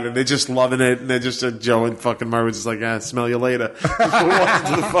like that, and they're just loving it. And they're just Joe and fucking Murray was just like, smell you later. Just walked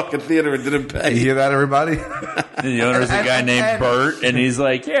into the fucking theater and didn't pay. You hear that, everybody? The owner's a guy named Bert, and he's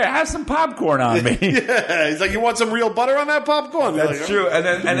like, "Here, have some popcorn on me." Yeah, he's like, you want some real butter on that popcorn? That's like, true. And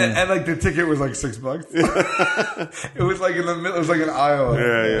then like the ticket was like $6. It was like in the middle. It was like an aisle.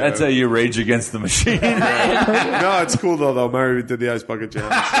 Yeah. That's how you rage against the machine. No, it's cool though. Murray did the ice bucket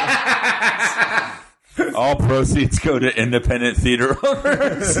challenge. All proceeds go to independent theater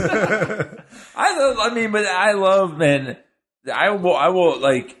owners. I love, man. I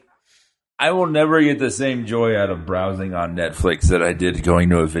will never get the same joy out of browsing on Netflix that I did going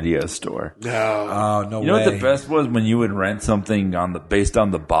to a video store. No. Oh no! You know what the best was when you would rent something based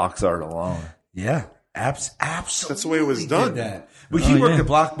on the box art alone. Yeah, absolutely. That's the way it was done. That. Well, he worked at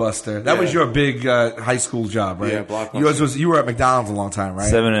Blockbuster. That was your big high school job, right? Yeah, Blockbuster. You were at McDonald's a long time,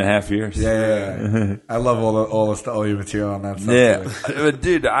 right? 7.5 years. Yeah. I love all your material on that stuff. Yeah, but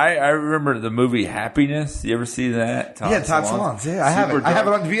dude, I remember the movie Happiness. You ever see that? Todd Solondz. Yeah, I have it. I have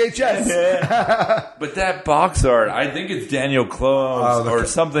it on VHS. Yeah. But that box art, I think it's Daniel Close or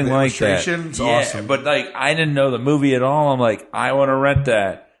something like that. It's awesome. But like, I didn't know the movie at all. I'm like, I want to rent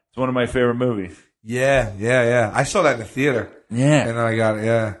that. It's one of my favorite movies. Yeah. I saw that in the theater. Yeah. And then I got it.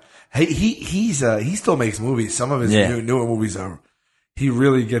 Yeah. Hey, he still makes movies. Some of his newer movies he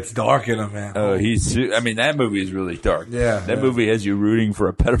really gets dark in them, man. Oh, that movie is really dark. Yeah. That movie has you rooting for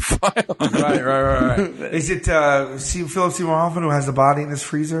a pedophile. Right. Is it Philip Seymour Hoffman who has the body in his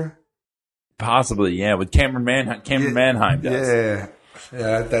freezer? Possibly, yeah, with Cameron Manheim does.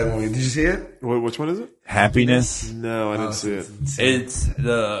 Yeah, that movie. Did you see it? Which one is it? Happiness. No, I didn't see it. It's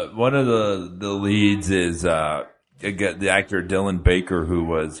one of the leads is the actor Dylan Baker, who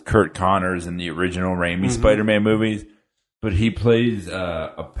was Kurt Connors in the original Raimi Spider-Man movies, but he plays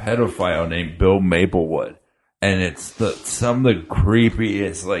a pedophile named Bill Maplewood, and it's some of the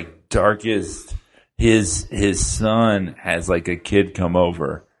creepiest, like darkest. His son has like a kid come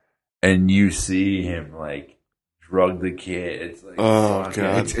over, and you see him like drug the kid. It's like, oh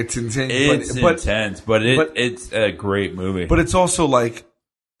god, it's insane. It's intense, but it's a great movie. But it's also like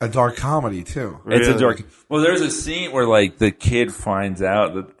a dark comedy too. It's a dark. Well, there's a scene where like the kid finds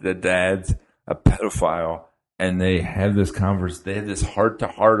out that the dad's a pedophile, and they have this They have this heart to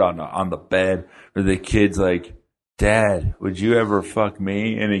heart on the bed where the kid's like, "Dad, would you ever fuck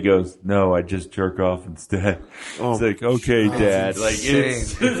me?" And he goes, "No, I just jerk off instead." Oh, it's like, okay, Dad. Like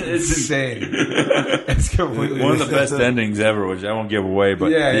it's insane. It's completely one of the best endings ever, which I won't give away. But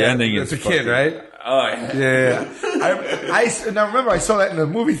the ending is it's a kid, right? Oh yeah. Now remember, I saw that in the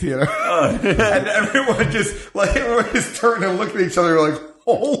movie theater, and everyone just turned and looked at each other like,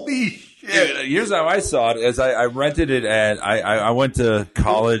 "Holy shit!" Yeah, here's how I saw it: as I rented it at I went to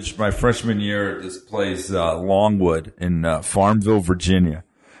college my freshman year at this place Longwood in Farmville, Virginia,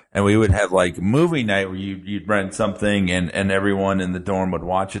 and we would have like movie night where you'd rent something and everyone in the dorm would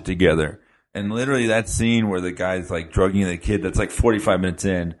watch it together. And literally that scene where the guy's like drugging the kid, that's like 45 minutes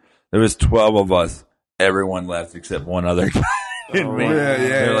in. There was 12 of us. Everyone left except one other guy.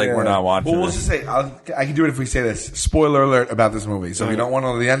 They're like, we're not watching. Well, we'll just say I can do it if we say this. Spoiler alert about this movie. So if you don't want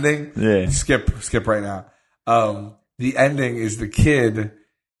to know the ending, skip right now. The ending is the kid.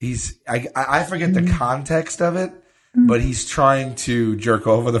 I forget the context of it, but he's trying to jerk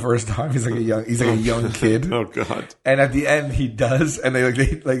off for the first time. He's like a young kid. Oh god! And at the end, he does, and they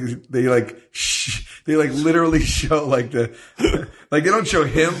literally show like they don't show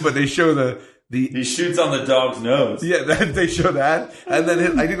him, but they show he shoots on the dog's nose. Yeah, they show that, and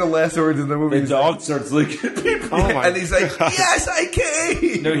then I think the last words in the movie, the dog starts licking people, and he's like, "Yes, I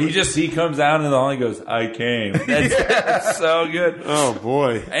came." No, he comes out and the hall goes, "I came." That's so good. Oh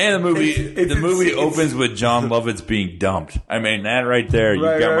boy! And the movie opens with John Lovitz being dumped. I mean, that right there, you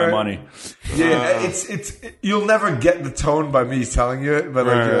got my money. Yeah, it's you'll never get the tone by me telling you it, but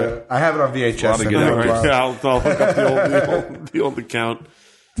I have it on VHS. I'll hook up the old account.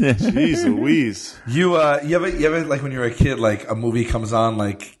 Jeez Louise. You ever like when you were a kid, like a movie comes on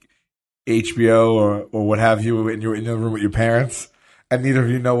like HBO or what have you, and you're in the room with your parents and neither of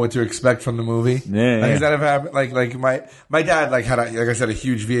you know what to expect from the movie? Yeah. Has that ever happened? Like my dad had like I said, a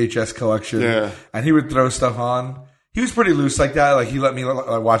huge VHS collection. Yeah. And he would throw stuff on. He was pretty loose like that. Like he let me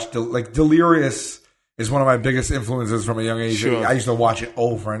watch Delirious is one of my biggest influences from a young age. Sure. I used to watch it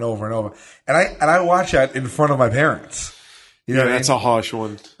over and over and over. And I watch that in front of my parents. You know, that's a harsh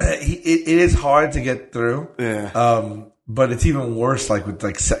one. It is hard to get through. Yeah. But it's even worse, like with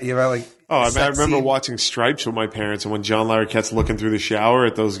like I remember watching Stripes with my parents, and when John Larroquette's looking through the shower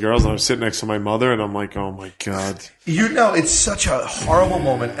at those girls, and I'm sitting next to my mother, and I'm like, oh my God. You know, it's such a horrible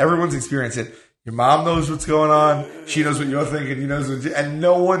moment. Everyone's experienced it. Your mom knows what's going on. She knows what you're thinking. You knows and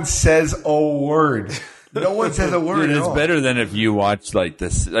no one says a word. No one says a word. Dude, it's better than if you watch like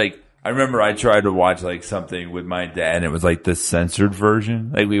this. Like I remember, I tried to watch like something with my dad, and it was like the censored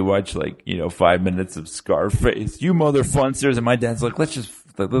version. Like we watched 5 minutes of Scarface. You mother funsters, and my dad's like, let's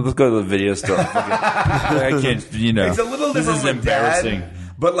go to the video store. I can't. It's a little this is embarrassing. Dad,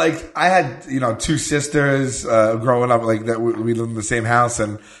 but like I had two sisters growing up like that. We lived in the same house,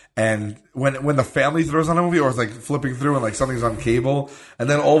 and when the family throws on a movie, or it's like flipping through and like something's on cable, and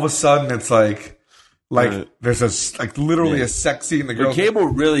then all of a sudden it's like there's a literally a sex scene. The girl cable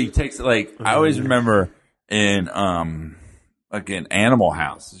really takes I always remember in Animal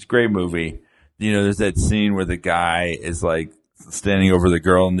House. It's a great movie. There's that scene where the guy is like standing over the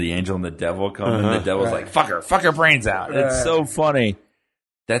girl, and the angel and the devil come, and the devil's like, fuck her brains out. It's so funny.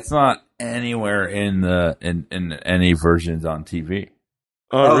 That's not anywhere in any versions on TV.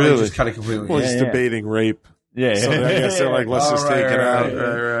 Oh, really? They just cut it completely. Well, he's debating rape. Yeah. So I guess they're like, let's just take it out.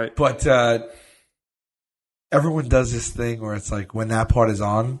 Right. But everyone does this thing where it's like when that part is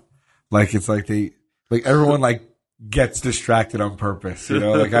on, like it's like everyone like gets distracted on purpose.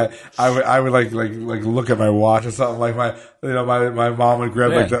 Like I would like look at my watch or something. Like my mom would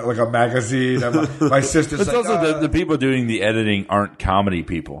grab like a magazine. And my sister's. It's also the people doing the editing aren't comedy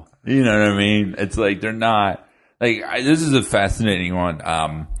people. You know what I mean? It's like they're not. This is a fascinating one.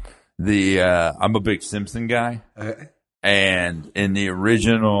 I'm a big Simpson guy. Okay. And in the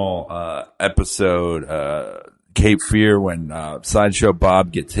original episode, Cape Fear, when Sideshow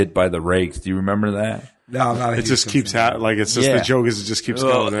Bob gets hit by the rakes, do you remember that? No, I'm not. It just keeps it's just the joke is it just keeps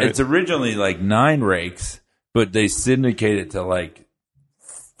going. Right? It's originally 9 rakes, but they syndicate it to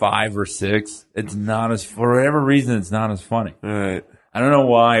 5 or 6. It's not for whatever reason, it's not as funny. Right. I don't know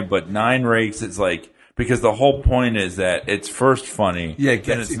why, but 9 rakes, it's because the whole point is that it's first funny,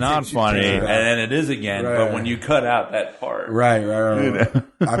 then it's not funny, and then it is again. Right. But when you cut out that part, right.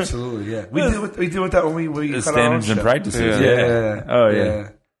 Absolutely, yeah. We do with that when we cut standards and practices. Yeah. Oh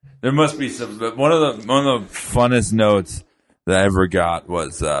yeah. There must be some. But one of the funnest notes that I ever got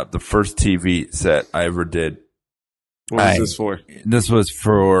was the first TV set I ever did. What was this for? This was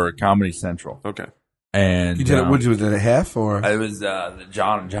for Comedy Central. Okay. And you did it? Would you do it at half or? It was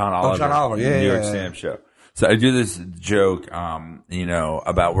John Oliver. Oh, John Oliver, New York stand-up show. So I do this joke,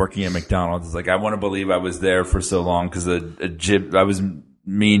 about working at McDonald's. It's like I want to believe I was there for so long because I was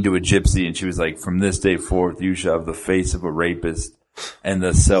mean to a gypsy, and she was like, "From this day forth, you shall have the face of a rapist and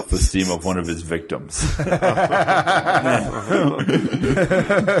the self-esteem of one of his victims."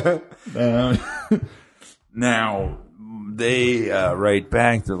 Now they write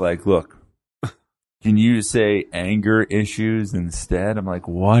back. They're like, "Look. Can you say anger issues instead?" I'm like,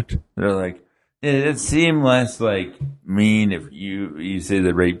 what? They're like, it seemed less mean if you say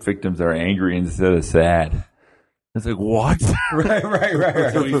that rape victims are angry instead of sad. It's like, what?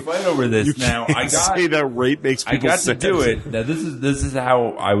 Right. So we fight over this. You can't say that rape makes people sad. to do it. Now this is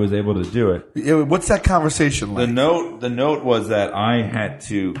how I was able to do it. What's that conversation like? The note was that I had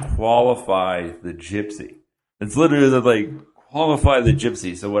to qualify the gypsy. It's literally qualify the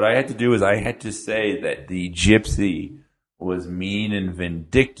gypsy. So what I had to do is I had to say that the gypsy was mean and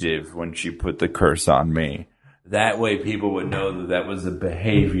vindictive when she put the curse on me. That way people would know that was a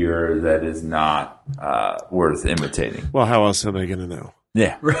behavior that is not worth imitating. Well, how else are they going to know?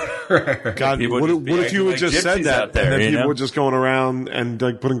 Yeah. God, what if you had just said that there, and then people were just going around and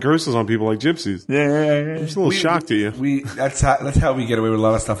putting curses on people like gypsies? Yeah. I'm just a little shocked at you. That's how we get away with a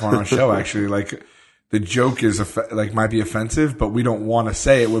lot of stuff on our show, actually. The joke is might be offensive, but we don't want to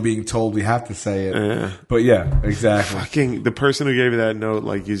say it. We're being told we have to say it. Yeah. But yeah, exactly. Fucking the person who gave you that note,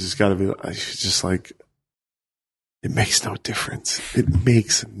 you just got to be just it makes no difference. It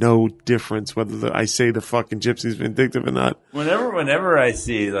makes no difference whether I say the fucking gypsy's vindictive or not. Whenever I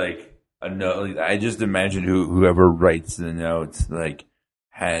see a note, I just imagine whoever writes the notes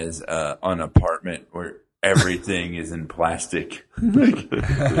has an apartment where everything is in plastic.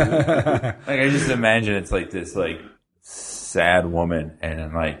 I just imagine it's this sad woman,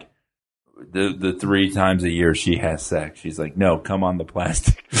 and the 3 times a year she has sex, she's like, "No, come on the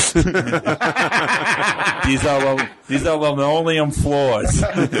plastic." These are linoleum floors.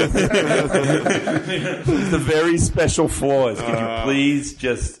 The very special floors. Can you please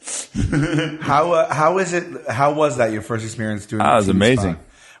just? How is it? How was that your first experience doing? It was amazing.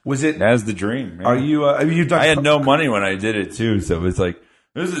 Was it? That's the dream. Man. Are you? You've done. I had no money when I did it too, so it's like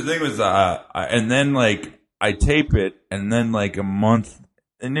this is the thing was, and then like I tape it, and then like a month,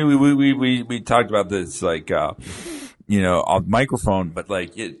 and then we talked about this like on microphone, but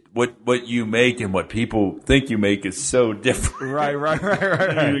like what you make and what people think you make is so different.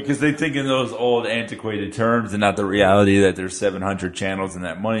 Right. Because they think in those old antiquated terms and not the reality that there's 700 channels and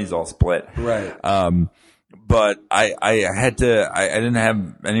that money's all split. Right. But I didn't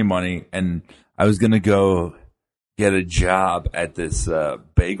have any money, and I was going to go get a job at this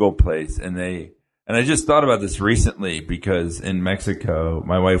bagel place, and I just thought about this recently because in Mexico,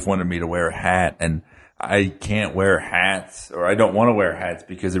 my wife wanted me to wear a hat, and I can't wear hats, or I don't want to wear hats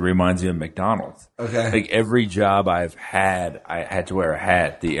because it reminds me of McDonald's. Okay. Like every job I've had, I had to wear a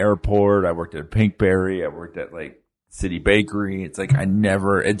hat. The airport, I worked at Pinkberry, I worked at like City Bakery. It's like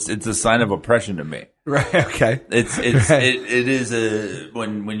it's a sign of oppression to me. Right. Okay. It is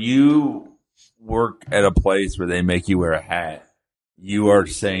when you work at a place where they make you wear a hat, you are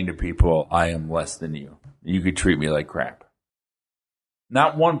saying to people, I am less than you. You could treat me like crap.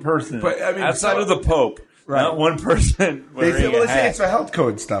 Not one person, but, I mean, outside of the Pope, right. Not one person wearing a hat. It's a health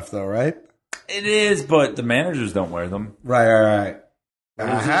code stuff, though, right? It is, but the managers don't wear them. Right.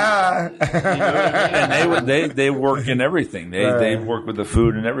 Aha. And they work in everything. They work with the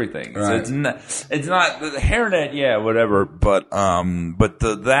food and everything. Right. So it's not the hairnet, yeah, whatever. But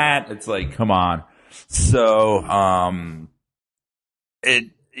it's like, come on. So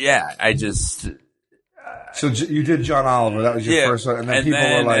So you did John Oliver. That was your first one, and then people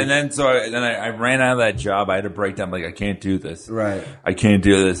were like, and then I ran out of that job. I had to break down. Like I can't do this. Right. I can't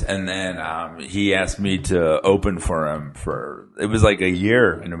do this. And then he asked me to open for him it was like a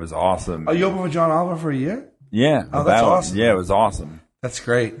year, and it was awesome. Oh, you opened with John Oliver for a year? Yeah. Oh, that's awesome. Yeah, it was awesome. That's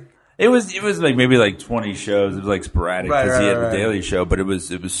great. It was like maybe like 20 shows. It was like sporadic because he had the Daily Show, but it was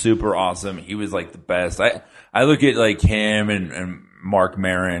super awesome. He was like the best. I look at like him and Mark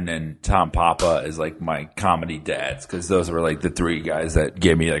Maron and Tom Papa as like my comedy dads because those were like the three guys that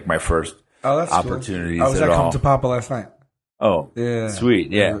gave me like my first opportunities. Cool. I was at Come to Papa last night. Oh, yeah,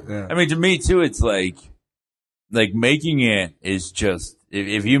 sweet, yeah. I mean, to me too, it's like making it is just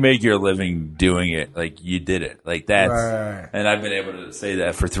if you make your living doing it, like you did it, like that's. Right. And I've been able to say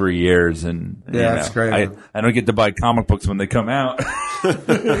that for 3 years, and that's great. I don't get to buy comic books when they come out.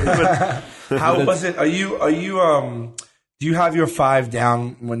 How was it? Are you do you have your 5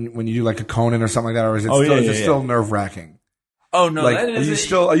 down when you do like a Conan or something like that, or is it still nerve wracking? Oh no! Like,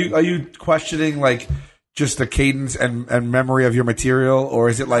 are you questioning like just the cadence and memory of your material, or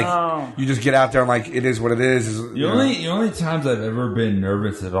is it like you just get out there and like it is what it is? The only times I've ever been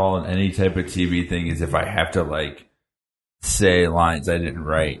nervous at all in any type of TV thing is if I have to like say lines I didn't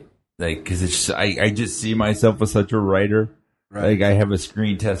write, like because it's just, I just see myself as such a writer. Right. Like I have a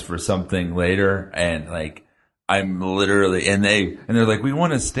screen test for something later, and like. I'm literally, and they're like, we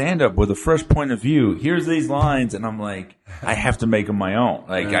want to stand up with a fresh point of view. Here's these lines. And I'm like, I have to make them my own.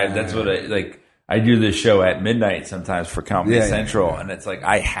 Like, that's what I do this show at midnight sometimes for Comedy Central. And it's like,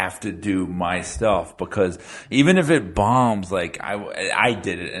 I have to do my stuff because even if it bombs, like I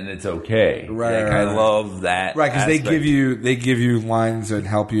did it and it's okay. Right. Like, I love that. Right. Cause they give you lines and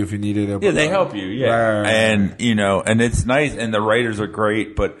help you if you need it. Yeah. They help you. Yeah. Right. And, and it's nice and the writers are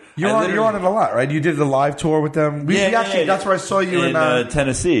great, but you're on it a lot, right? You did the live tour with them. That's where I saw you in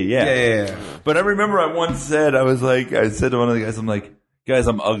Tennessee. Yeah. But I remember I once said, I said to one of the guys, I'm like, guys,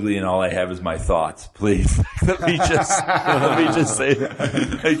 I'm ugly and all I have is my thoughts. Please, let me just say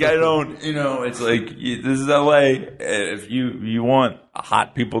that. Like, I don't, it's like, this is LA. If you want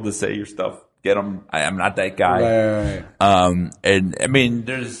hot people to say your stuff, get them. I'm not that guy. Right. And I mean,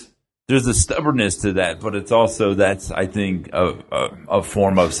 there's a stubbornness to that, but it's also, that's, I think, a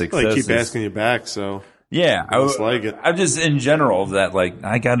form of success. Well, they keep asking you back, so. Yeah. I just like it. I'm just in general that, like,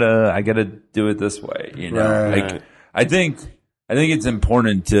 I gotta do it this way, Right. Like, I think it's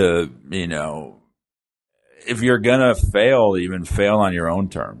important to, if you're gonna fail, even fail on your own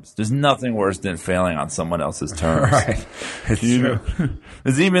terms. There's nothing worse than failing on someone else's terms. Right. It's true.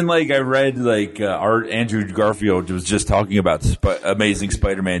 It's even like I read Andrew Garfield was just talking about Amazing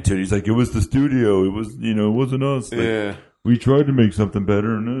Spider-Man 2. He's like, it was the studio. It was, it wasn't us. Like, we tried to make something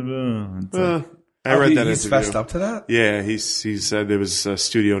better. I read that he's fessed up to that? Yeah, he said there was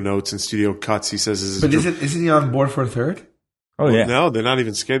studio notes and studio cuts. He says, but isn't he on board for a third? Oh, yeah. No, they're not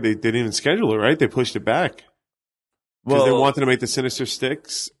even scheduled. They didn't even schedule it, right? They pushed it back. Because they wanted to make the Sinister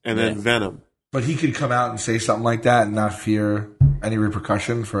Six and then Venom. But he could come out and say something like that and not fear any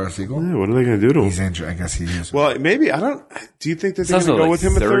repercussion for a sequel? Yeah, what are they going to do to him? He's injured. I guess he is. Well, maybe. I don't. Do you think that they're going to go with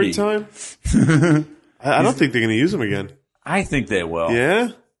him 30. A third time? I don't think they're going to use him again. I think they will. Yeah?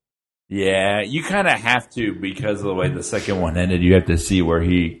 Yeah, you kind of have to because of the way the second one ended. You have to see where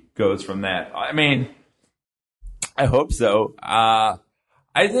he goes from that. I mean, I hope so. I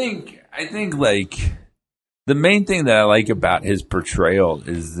think like the main thing that I like about his portrayal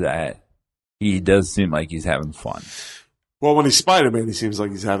is that he does seem like he's having fun. Well, when he's Spider-Man, he seems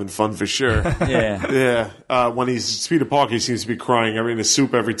like he's having fun for sure. Yeah. Yeah. When he's Peter Parker, he seems to be crying in a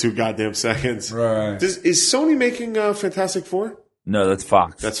soup every 2 goddamn seconds. Right. Is Sony making Fantastic Four? No, that's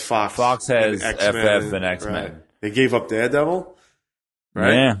Fox. That's Fox. Fox has X-Men, FF and X-Men. Right. They gave up Daredevil?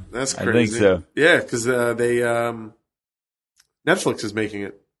 Right? Yeah. That's crazy. I think so. Yeah, because Netflix is making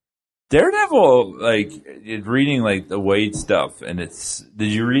it. Daredevil, like, reading, like, the Wade stuff, and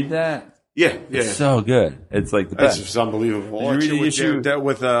did you read that? Yeah. It's so good. It's like the That's best. just unbelievable. Did you read the issue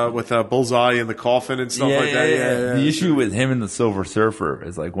with Bullseye in the coffin and stuff like that? Yeah. The issue with him and the Silver Surfer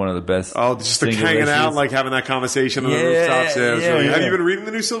is like one of the best. Oh, just like hanging out, like having that conversation on the rooftops. Have you been reading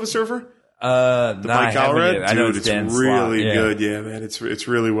the new Silver Surfer? The Mike Allred? I know Dude, it's really good. Yeah, man, it's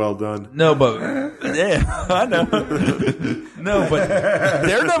really well done. No, but yeah, I know. No, but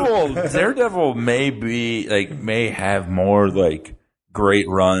Daredevil may have more like great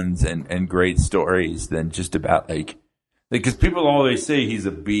runs and great stories than just about like because people always say he's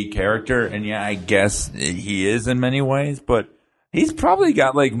a B character, and yeah, I guess he is in many ways, but he's probably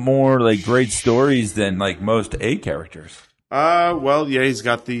got like more like great stories than like most A characters. Well, yeah, he's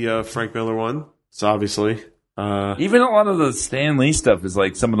got the Frank Miller one. It's obviously even a lot of the Stan Lee stuff is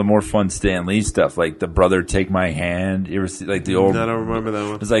like some of the more fun Stan Lee stuff, like the Brother Take My Hand. You ever see like the old? I don't remember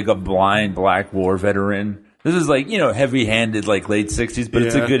that one. It's like a blind black war veteran. This is like, heavy-handed, like late 60s, but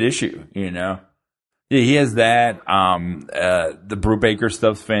it's a good issue, Yeah, he has that. The Brubaker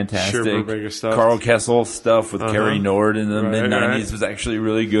stuff's fantastic. Sure, Brubaker stuff. Carl Kessel stuff with Kerry Nord in the mid-90s was actually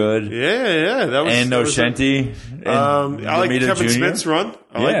really good. Yeah. That was, and Nocenti. I like Kevin Jr. Smith's run.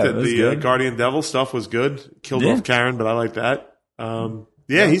 I liked it. The good. Guardian Devil stuff was good. Killed off Karen, but I like that.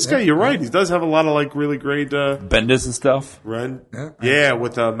 He's got. You're right. He does have a lot of like really great Bendis and stuff. Ren. Yeah,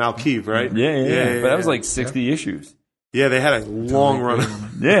 with Malkeith, right? Yeah. But that was like 60 issues. Yeah, they had a long run.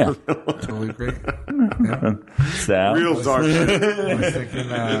 Yeah, Totally agree. Sal. Real dark shit.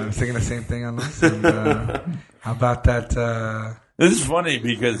 I was thinking the same thing on this. And, how about that? This is funny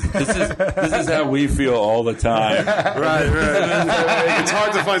because this is how we feel all the time. Right. It's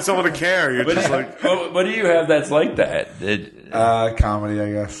hard to find someone to care. You're just like, what do you have that's like that? Comedy,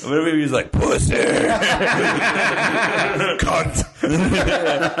 I guess. What if he was like pussy? Cunt.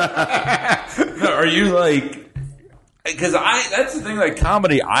 Are you like? Because that's the thing. Like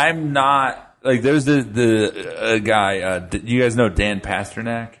comedy, I'm not like. There's the guy. You guys know Dan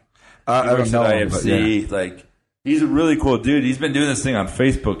Pasternak? I don't know him, IFC. But yeah. Like he's a really cool dude. He's been doing this thing on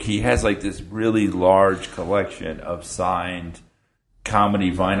Facebook. He has like this really large collection of signed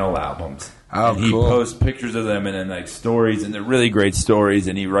comedy vinyl albums. Oh, and he cool. posts pictures of them and then like stories, and they're really great stories.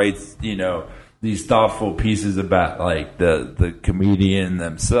 And he writes, these thoughtful pieces about like the comedian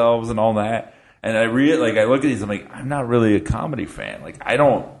themselves and all that. And I look at these, I'm like, I'm not really a comedy fan. Like, I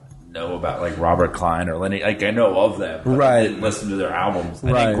don't know about like Robert Klein or Lenny. Like, I know of them, but I didn't listen to their albums. I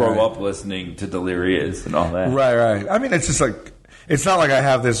didn't grow up listening to Delirious and all that. Right. I mean, it's just like, it's not like I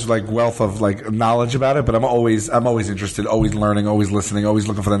have this like wealth of like knowledge about it, but I'm always interested, always learning, always listening, always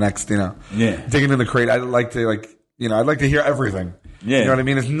looking for the next, digging in the crate. I like to I'd like to hear everything. Yeah. You know what I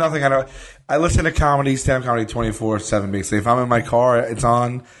mean? It's nothing I listen to comedy, stand-up comedy 24/7 basically. If I'm in my car, it's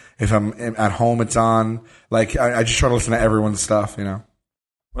on. If I'm at home, it's on. Like I just try to listen to everyone's stuff, Well,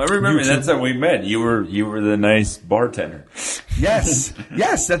 I remember that's how we met. You were the nice bartender. Yes.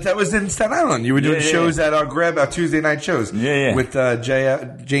 That was in Staten Island. You were doing shows at our Tuesday night shows. Yeah. With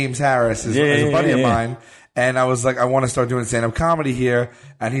James Harris as a buddy of mine. And I was like, I want to start doing stand-up comedy here.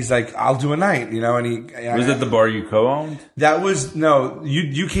 And he's like, I'll do a night, And Was it the bar you co-owned? That was, no,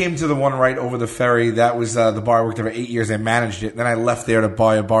 you came to the one right over the ferry. That was the bar I worked there for 8 years. I managed it. Then I left there to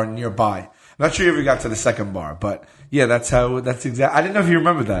buy a bar nearby. I'm not sure you ever got to the second bar, but yeah, that's exactly. I didn't know if you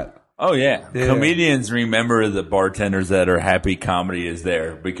remember that. Oh yeah. Comedians remember the bartenders that are happy comedy is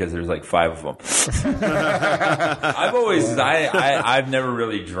there because there's like 5 of them. I've never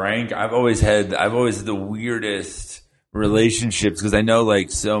really drank. I've always had the weirdest relationships because I know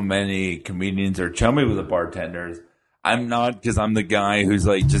like so many comedians are chummy with the bartenders. I'm not because I'm the guy who's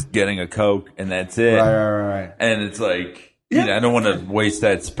like just getting a Coke and that's it. Right. And it's like. I don't want to waste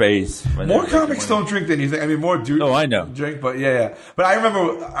that space. More comics don't drink than you think. I mean, more do. Oh, I know. Drink, but yeah. But I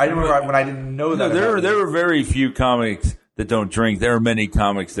remember when I didn't know that. No, there are very few comics that don't drink. There are many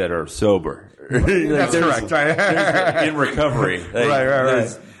comics that are sober. That's correct. Right. In recovery.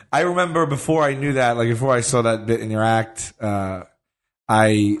 Right. I remember before I knew that, like before I saw that bit in your act,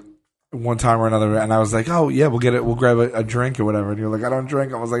 I one time or another, and I was like, "Oh yeah, we'll grab a drink or whatever." And you're like, "I don't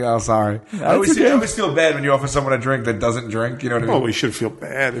drink." I was like, "Oh, sorry." I always feel bad when you offer someone a drink that doesn't drink. You know what I mean? Oh, we should feel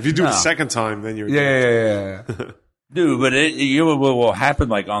bad if you do it the second time. Then you're yeah. Dude, but what will happen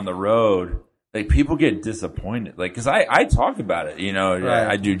like on the road? Like people get disappointed, like because I talk about it, you know, Right.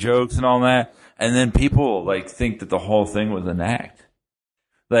 I do jokes and all that, and then people like think that the whole thing was an act,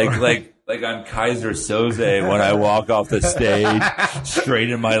 like on Kaiser Soze when I walk off the stage,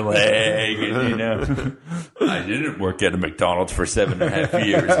 straighten my leg, and you know, I didn't work at a McDonald's for 7.5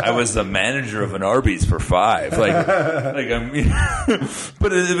 years. I was the manager of an Arby's for 5. Like I'm,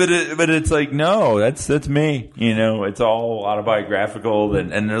 but it's like no, that's me. You know, it's all autobiographical,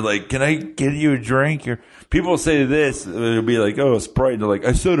 and they're like, "Can I get you a drink?" Or people say this, it'll be like, "Oh, Sprite." And they're like,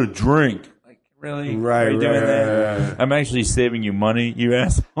 "I said a drink." Really? Right, Are you doing that? right. I'm actually saving you money, you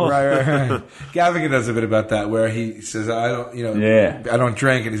asshole. Right. Gavin does a bit about that, where he says, "I don't, you know, I don't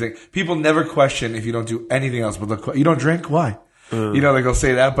drink," and he's like, people never question if you don't do anything else, but look, you don't drink, why? You know, like they'll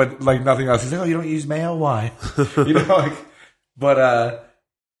say that, but like nothing else. He's like, "Oh, you don't use mayo, why?" You know, like, but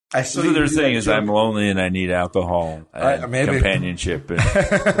I saw what they're saying is I'm lonely and I need alcohol and companionship. And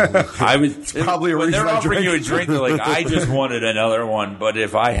I was probably a when reason they're I offering drink. you a drink, they're like, I just wanted another one, but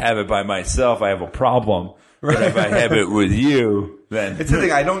if I have it by myself, I have a problem. Right. But if I have it with you, then it's the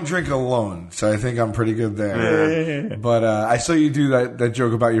thing. I don't drink alone, so I think I'm pretty good there. Yeah. But I saw you do that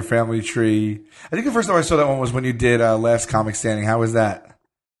joke about your family tree. I think the first time I saw that one was when you did Last Comic Standing. How was that?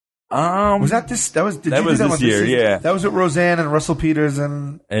 Was that this? That was this year. Yeah, that was with Roseanne and Russell Peters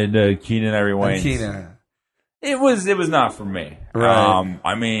and Keenan Ivory Wayans. Keenan. It was not for me. Right.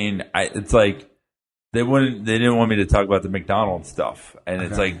 I mean, it's like they didn't want me to talk about the McDonald's stuff, and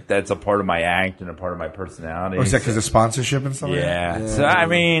it's like that's a part of my act and a part of my personality. Was that because of sponsorship and stuff? Yeah. So I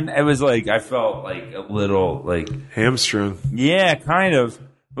mean, it was like I felt like a little like hamstrung. Yeah, kind of.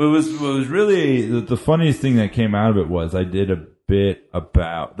 But it was really the funniest thing that came out of it was I did a bit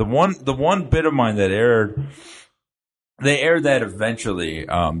about the one bit of mine that aired. They aired that eventually,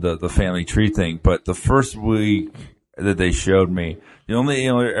 the family tree thing. But the first week that they showed me, they only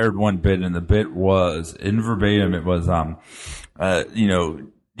aired one bit, and the bit was in verbatim. It was, you know,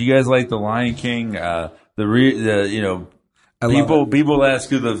 do you guys like The Lion King? People ask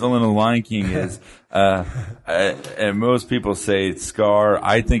who the villain of The Lion King is, and most people say it's Scar.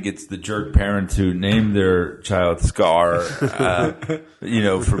 I think it's the jerk parents who named their child Scar, you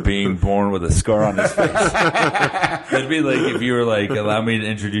know, for being born with a scar on his face. That'd be like if you were like, allow me to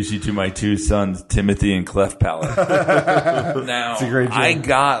introduce you to my 2 sons, Timothy and Cleft Palate. Now, I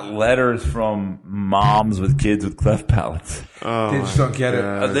got letters from moms with kids with cleft palates. They just don't get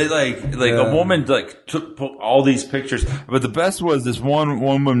it. They a woman took all these pictures, but the best was this one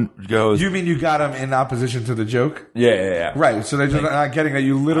woman goes. You mean you got them in opposition to the joke? Yeah. Right. So they're just not getting that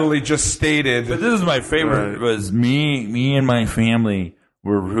you literally just stated. But this is my favorite. Right. Was me and my family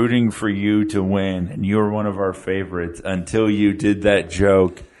were rooting for you to win, and you were one of our favorites until you did that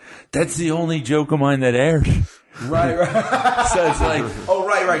joke. That's the only joke of mine that aired. Right. So it's like,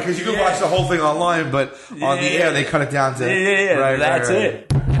 right, because you can watch the whole thing online, but on the air they cut it down to right, that's it.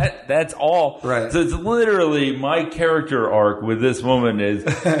 That's all. Right. So it's literally my character arc with this woman is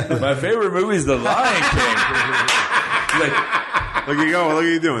my favorite movie is The Lion King. Look at you going. Look at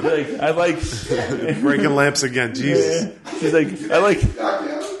you doing. Like, I like breaking lamps again. Jesus. Yeah. She's like, I like.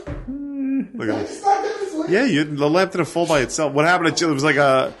 Look at this. Yeah, the lamp didn't fall by itself. What happened to it was like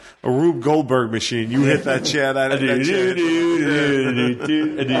a Rube Goldberg machine. You hit that chair.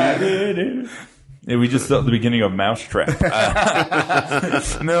 Yeah, we just saw the beginning of Mousetrap.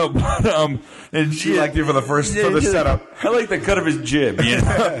 No, but and she liked you for the setup. I like the cut of his jib, you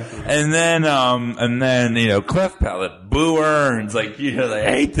know. and then you know, Cleft Palate, Boo Earns, like you know, I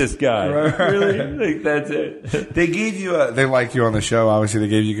hate this guy. Right. Really, like that's it. They gave you they liked you on the show. Obviously, they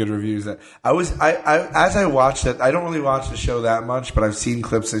gave you good reviews. As I watched it, I don't really watch the show that much, but I've seen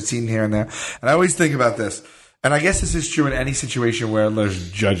clips, I've seen here and there, and I always think about this. And I guess this is true in any situation where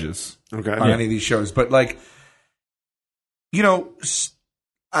there's judges on any of these shows. But, like, you know,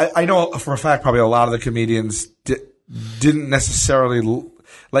 I know for a fact probably a lot of the comedians didn't necessarily,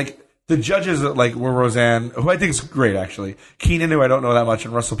 like, the judges, like, were Roseanne, who I think is great, actually. Keenan, who I don't know that much,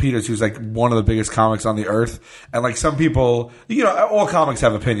 and Russell Peters, who's, like, one of the biggest comics on the earth. And, like, some people, you know, all comics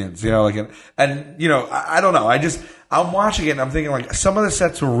have opinions, you know, like, and you know, I don't know. I'm watching it and I'm thinking, like, some of the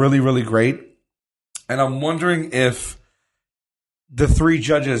sets were really, really great. And I'm wondering if the 3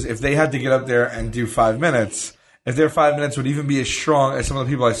 judges, if they had to get up there and do 5 minutes, if their 5 minutes would even be as strong as some of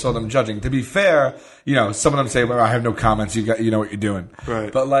the people I saw them judging. To be fair, you know, some of them say, well, I have no comments. You know what you're doing. Right.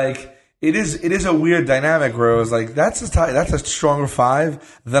 But, like, it is a weird dynamic where it was like, that's a stronger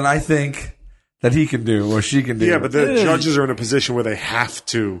 5 than I think that he can do or she can do. Yeah, but the judges are in a position where they have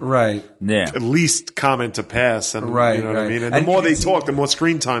to at least comment to pass. And, you know what I mean? And the And more you they can talk, the more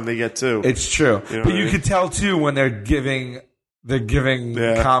screen time they get, too. It's true. You know but what you I mean? could tell, too, when they're giving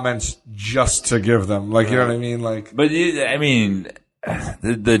comments just to give them. Like, you know what I mean? Like, but I mean,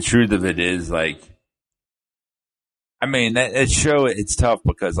 the truth of it is, like, I mean, that show, it's tough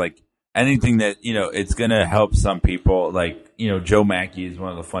because, like, anything that, you know, it's going to help some people. Like, you know, Joe Mackey is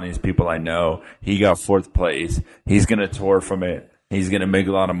one of the funniest people I know. He got 4th place. He's going to tour from it. He's going to make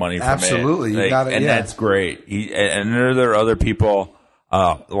a lot of money from absolutely. it. You got it. And that's great. And there are other people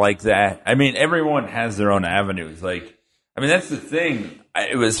like that. I mean, everyone has their own avenues. Like, I mean, that's the thing.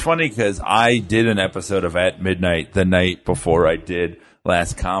 It was funny because I did an episode of At Midnight the night before I did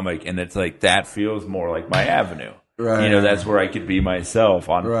Last Comic, and it's like that feels more like my avenue. Right. You know, that's where I could be myself.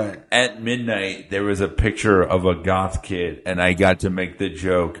 Right. At Midnight, there was a picture of a goth kid, and I got to make the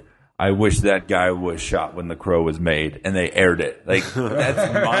joke, I wish that guy was shot when The Crow was made, and they aired it. Like,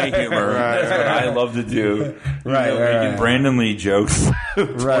 that's my humor. That's what I love to do. Making Brandon Lee jokes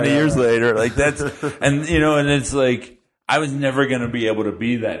 20 years later. Like, that's, and, you know, and it's like, I was never going to be able to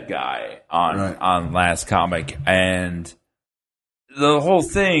be that guy on Last Comic. And the whole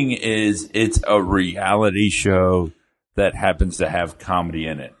thing is, it's a reality show that happens to have comedy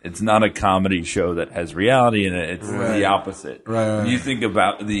in it. It's not a comedy show that has reality in it. It's the opposite. When you think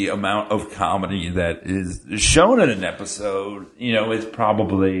about the amount of comedy that is shown in an episode, you know, it's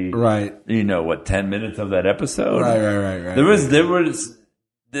probably, you know, what, 10 minutes of that episode? Right.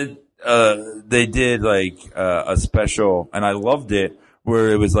 They did like a special, and I loved it, where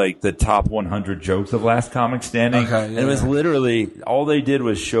it was like the top 100 jokes of Last Comic Standing. And it was literally, all they did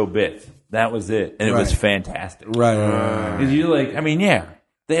was show bits. That was it. And it was fantastic. Because you like, I mean,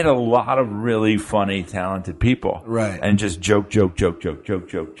 they had a lot of really funny, talented people. And just joke. And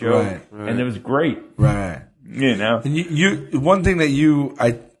it was great. You know? And you one thing that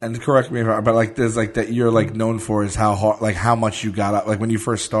and correct me if I'm, but like there's like that you're like known for is how hard, like how much you got up, like when you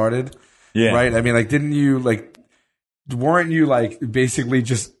first started. Right? I mean, like, weren't you like basically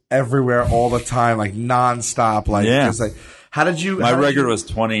just everywhere all the time, like nonstop, like just like, how did you? My record was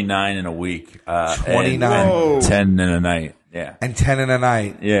 29 in a week. 29, and 10 in a night. And 10 in a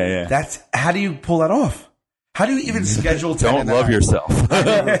night. That's, how do you pull that off? How do you even schedule 10 Don't love yourself.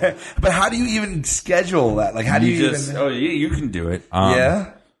 But how do you even schedule that? Like, how do you just, even? You can do it.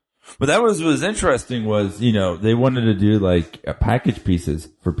 But that was interesting was, you know, they wanted to do like package pieces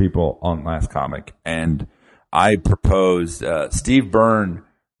for people on Last Comic. And I proposed, Steve Byrne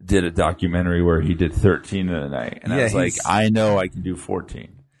did a documentary where he did 13 in a night. And I was like, I know I can do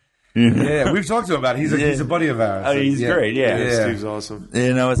 14. We've talked to him about it. He's a buddy of ours. So he's great. Steve's awesome.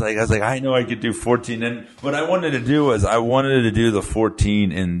 And I was like, I know I could do 14. And what I wanted to do was I wanted to do the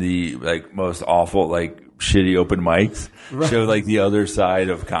 14 in the like most awful, like shitty open mics, show like the other side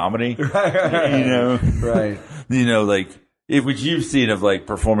of comedy. You know? You know, like, which you've seen of like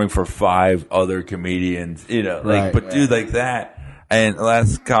performing for 5 other comedians, you know, like, do like that. And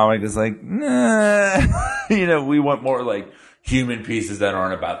Last Comic is like, nah, you know, we want more like human pieces that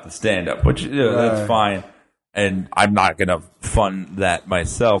aren't about the stand-up, which, you know, that's fine. And I'm not going to fund that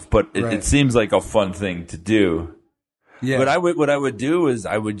myself, but it seems like a fun thing to do. But what I would do is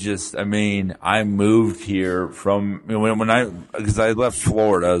I moved here from, because I left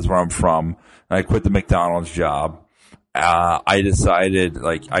Florida is where I'm from, and I quit the McDonald's job. I decided,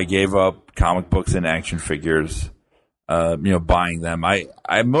 like, I gave up comic books and action figures. You know, buying them. I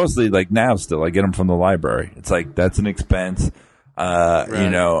mostly, like, now still, I get them from the library. It's like, that's an expense. You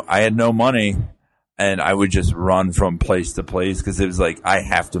know, I had no money, and I would just run from place to place because it was like, I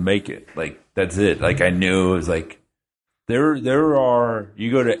have to make it. Like, that's it. Like, I knew it was like,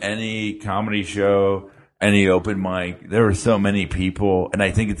 you go to any comedy show, any open mic, there are so many people, and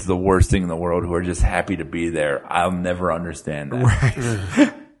I think it's the worst thing in the world who are just happy to be there. I'll never understand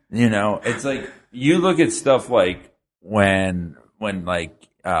that. You know, it's like, you look at stuff like, when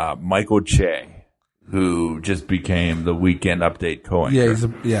Michael Che, who just became the Weekend Update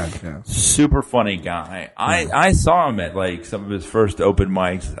co-anchor. Super funny guy. I saw him at like some of his first open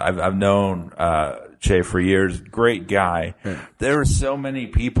mics. I've known Che for years. Great guy. There are so many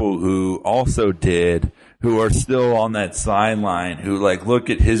people who also who are still on that sideline, who like look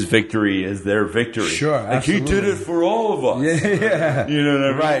at his victory as their victory. Like absolutely. He did it for all of us. You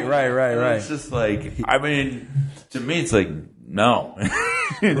know what I mean? Right. It's just like, I mean, to me, it's like, no.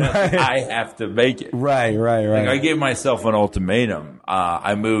 I have to make it. Right. Like, I gave myself an ultimatum.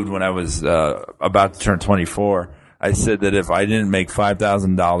 I moved when I was about to turn 24. I said that if I didn't make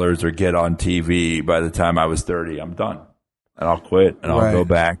 $5,000 or get on TV by the time I was 30, I'm done. And I'll quit and I'll go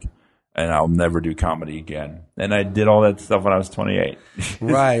back and I'll never do comedy again. And I did all that stuff when I was 28.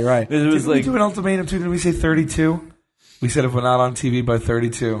 Right. It was Did we do an ultimatum too? Did we say 32? We said if we're not on TV by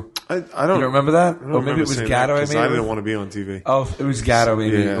 32. I don't. You don't remember that? Or maybe it was Gatto. I didn't want to be on TV. Oh, it was Gatto.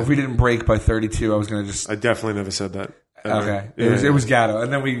 Maybe if we didn't break by 32, I was gonna just. I definitely never said that. Okay, it was Gatto,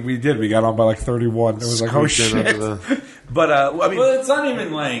 and then we got on by like 31. It was like, oh shit. But I mean, well, it's not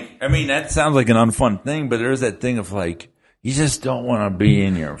even like. I mean, that sounds like an unfun thing, but there's that thing of like. You just don't want to be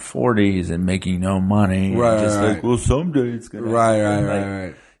in your 40s and making no money. Right. Like, well, someday it's gonna.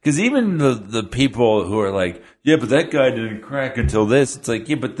 Right. Because even the people who are like, yeah, but that guy didn't crack until this. It's like,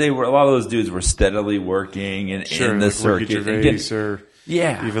 yeah, but a lot of those dudes were steadily working and in the circuit.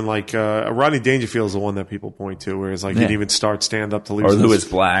 Even like Rodney Dangerfield is the one that people point to, where it's like he didn't even start stand up till he was. Or Louis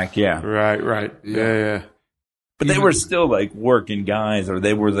Black, Right. Yeah. But they were still like working guys, or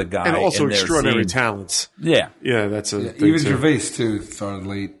they were the guy, and also in extraordinary scene. Talents. Yeah, that's a thing even too. Gervais too started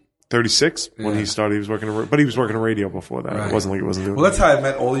late. 36 when he started. He was working, but he was working a radio before that. Right. It wasn't like he wasn't doing. Well, that's how I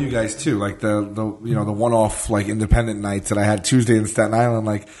met all you guys too. Like the one-off like independent nights that I had Tuesday in Staten Island.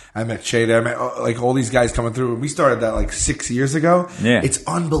 Like I met Shada, I met like all these guys coming through. And we started that like 6 years ago. Yeah, it's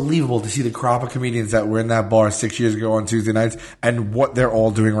unbelievable to see the crop of comedians that were in that bar 6 years ago on Tuesday nights and what they're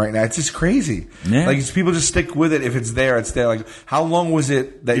all doing right now. It's just crazy. Yeah, like people just stick with it. If it's there, it's there. Like how long was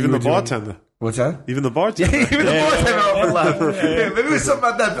it that even you were the bartender? What's that? Even the bartender. Yeah, even the bartender often left. Yeah, maybe it was something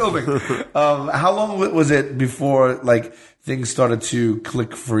about that building. How long was it before like things started to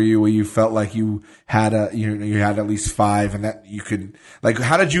click for you, where you felt like you had you had at least 5, and that you could like?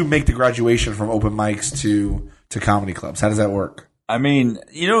 How did you make the graduation from open mics to comedy clubs? How does that work? I mean,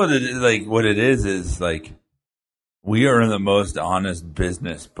 you know what it is like we are in the most honest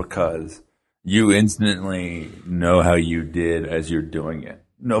business because you instantly know how you did as you're doing it.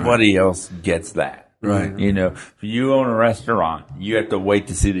 Nobody else gets that. Right. You know, if you own a restaurant, you have to wait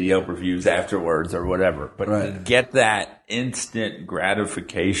to see the Yelp reviews afterwards or whatever. But to get that instant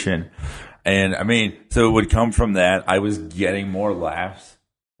gratification, and I mean, so it would come from that. I was getting more laughs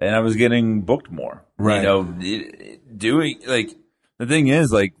and I was getting booked more. Right. You know, doing like, the thing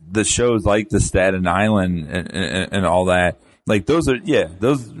is like the shows like the Staten Island and all that. Like those,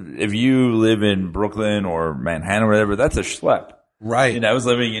 if you live in Brooklyn or Manhattan or whatever, that's a schlep. Right. You know, I was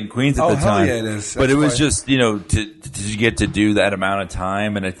living in Queens at the time. Yeah, it is. But it was just, you know, to get to do that amount of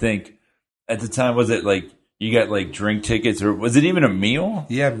time. And I think at the time, was it like you got like drink tickets, or was it even a meal?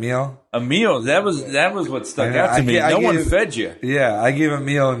 Yeah, meal. A meal. That was what stuck out to me. No one fed you. Yeah, I gave a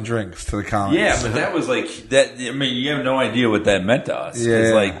meal and drinks to the comics. Yeah, but that was like that. I mean, you have no idea what that meant to us. Yeah.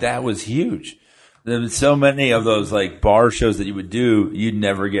 It's like that was huge. There was so many of those like bar shows that you would do, you'd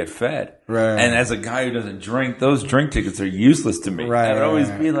never get fed. Right. And as a guy who doesn't drink, those drink tickets are useless to me. Right. I'd always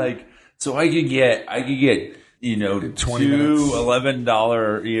be like, so I could get, you know, 20 two minutes.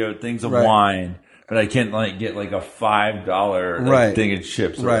 $11, you know, things of wine, but I can't like get like a $5 like, thing of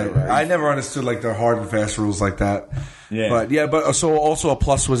chips. Right. I never understood like the hard and fast rules like that. Yeah. But so also a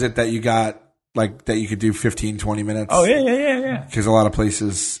plus was it that you got like that you could do 15, 20 minutes? Oh yeah. Because a lot of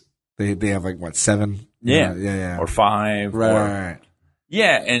places they have like what, 7? Yeah. Or 5. Right.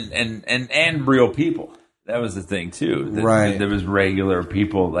 Yeah, and real people. That was the thing too. Right. There was regular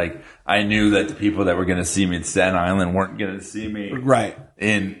people. Like I knew that the people that were going to see me in Staten Island weren't going to see me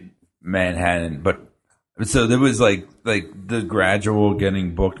in Manhattan. But so there was like the gradual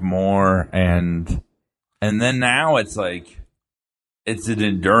getting booked more, and then now it's like it's an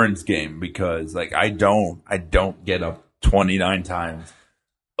endurance game because like I don't get up 29 times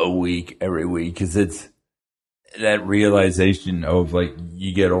a week every week because it's that realization of like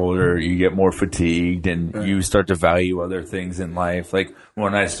you get older, you get more fatigued, and you start to value other things in life. Like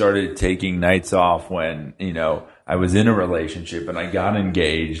when I started taking nights off when, you know, I was in a relationship and I got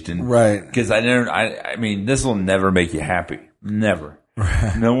engaged, and because I mean, this will never make you happy. Never.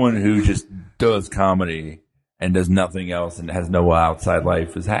 No one who just does comedy and does nothing else and has no outside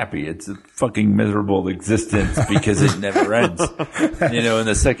life is happy. It's a fucking miserable existence because it never ends. You know, and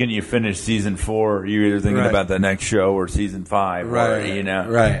the second you finish season 4, you're either thinking about the next show or season 5, or, you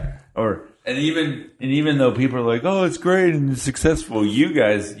know, and even though people are like, oh, it's great and it's successful, you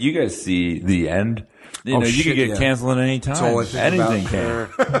guys see the end. You know, you could get canceled at any time. Anything can.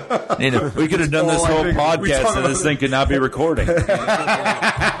 You know, we could have done this whole podcast and this thing could not be recording.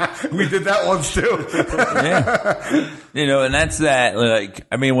 We did that once too. Yeah. You know, and that's that. Like,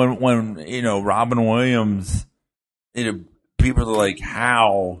 I mean, when you know, Robin Williams, you know, people are like,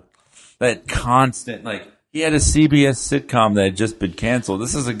 how that constant, like, He had a CBS sitcom that had just been canceled.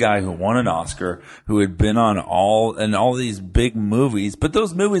 This is a guy who won an Oscar, who had been on all these big movies, but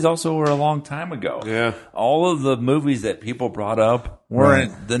those movies also were a long time ago. Yeah. All of the movies that people brought up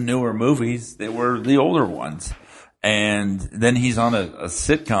weren't the newer movies; they were the older ones. And then he's on a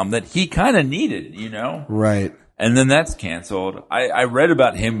sitcom that he kind of needed, you know? Right. And then that's canceled. I read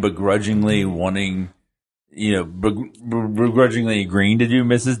about him begrudgingly wanting, you know, begrudgingly agreeing to do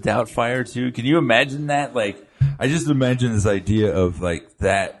Mrs. Doubtfire too. Can you imagine that? Like, I just imagine this idea of like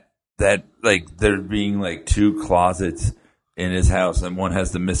that like there being like two closets in his house, and one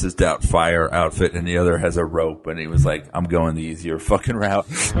has the Mrs. Doubtfire outfit and the other has a rope, and he was like, I'm going the easier fucking route.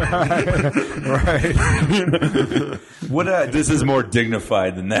 Right. This is more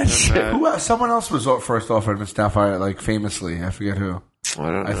dignified than that shit. Someone else was first offered Miss Doubtfire, like famously. I forget who. I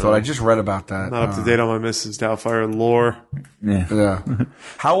don't know. I thought I just read about that. Not up to date on my Mrs. Doubtfire lore. Yeah.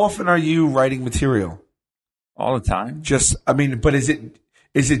 How often are you writing material? All the time. But is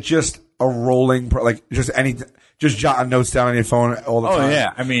it just a rolling, just jotting notes down on your phone all the time? Oh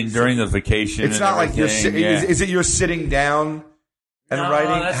yeah. I mean, during the vacation. It's not like you're is it you're sitting down and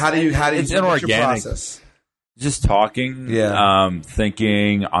writing? How do you it's what's your inorganic process? Just talking. Yeah.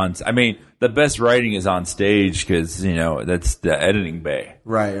 Thinking on. I mean, the best writing is on stage because, you know, that's the editing bay.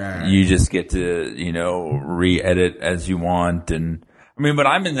 Right. You just get to, you know, re-edit as you want. And I mean, but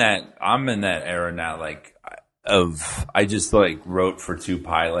I'm in that era now, like, I just like wrote for 2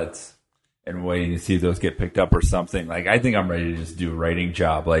 pilots and waiting to see if those get picked up or something. Like, I think I'm ready to just do a writing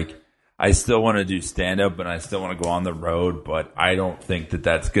job. Like, I still want to do stand-up and I still want to go on the road, but I don't think that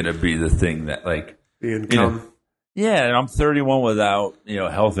that's going to be the thing that, like, The income. you know, yeah, and I'm 31 without, you know,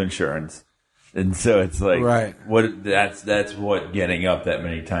 health insurance. And so it's like, right. That's what getting up that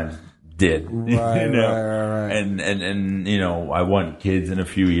many times did. Right, you know? right. And, you know, I want kids in a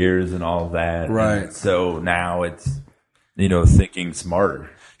few years and all of that. Right. And so now it's, you know, thinking smarter.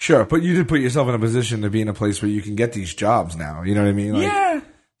 Sure, but you did put yourself in a position to be in a place where you can get these jobs now. You know what I mean? Like, yeah.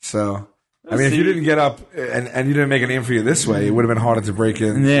 So, I mean, if you didn't get up and you didn't make a name for you this way, it would have been harder to break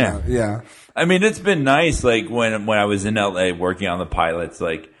in. Yeah. Yeah. I mean, it's been nice, like, when I was in LA working on the pilots,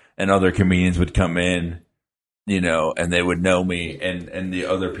 like, and other comedians would come in, you know, and they would know me, and the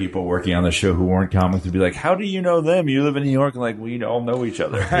other people working on the show who weren't comics would be like, how do you know them? You live in New York, and like, we all know each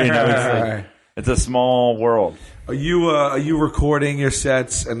other. You know, it's like, it's a small world. Are you recording your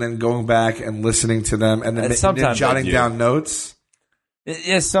sets and then going back and listening to them and then jotting down notes?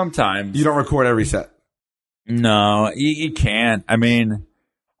 Yes, sometimes. You don't record every set? No, you can't. I mean,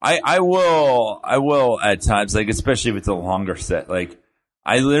 I will at times, like, especially if it's a longer set. Like,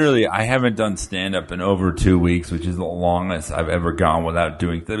 I haven't done stand-up in over 2 weeks, which is the longest I've ever gone without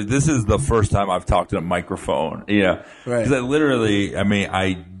doing this is the first time I've talked to a microphone. Yeah. Right. Because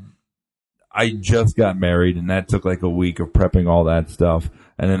I just got married, and that took like a week of prepping all that stuff.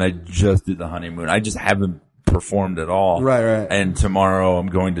 And then I just did the honeymoon. I just haven't performed at all. Right. And tomorrow I'm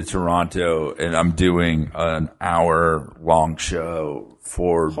going to Toronto, and I'm doing an hour-long show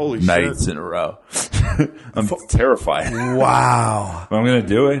 4 nights in a row. I'm terrified. Wow. But I'm going to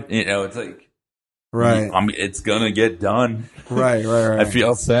do it. You know, it's like, right. It's going to get done. Right. I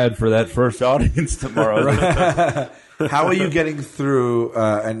feel sad for that first audience tomorrow. Right. How are you getting through?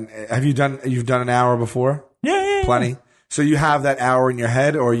 And you've done an hour before? Yeah. Plenty. So you have that hour in your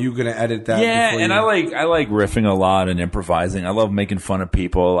head, or are you going to edit that? Yeah, and I like riffing a lot and improvising. I love making fun of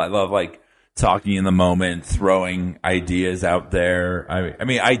people. I love like talking in the moment, throwing ideas out there. I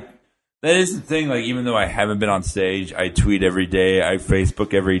mean, that is the thing. Like, even though I haven't been on stage, I tweet every day. I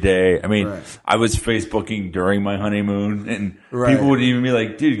Facebook every day. I mean, right. I was Facebooking during my honeymoon, and people would even be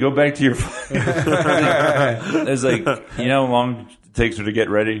like, "Dude, go back to your." It's like, you know how long it takes her to get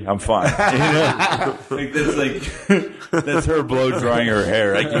ready? I'm fine. You know? That's her blow drying her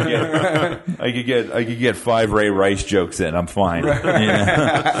hair. I could get 5 Ray Rice jokes in. I'm fine. Right. You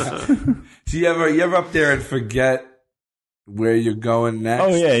know? So you ever up there and forget where you're going next?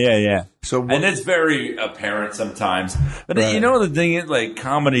 Oh yeah. So and it's very apparent sometimes. But right. you know, the thing is, like,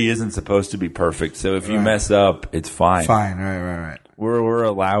 comedy isn't supposed to be perfect. So if you mess up, it's fine. Fine. Right. We're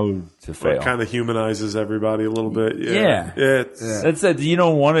allowed to fail. It kind of humanizes everybody a little bit. Yeah. That's it. You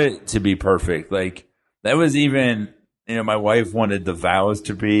don't want it to be perfect. Like, that was even, you know, my wife wanted the vows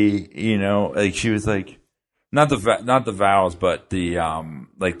to be, you know, like, she was like, not the vows, but the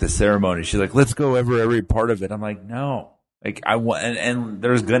like the ceremony. She's like, let's go over every part of it. I'm like, no. Like, I want, and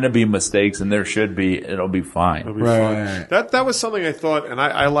there's gonna be mistakes, and there should be. It'll be fine. It'll be fine. That was something I thought, and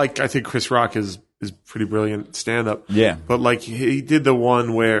I think Chris Rock is pretty brilliant stand up. Yeah. But like, he did the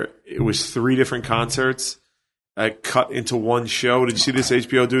one where it was 3 different concerts, cut into one show. Did you see this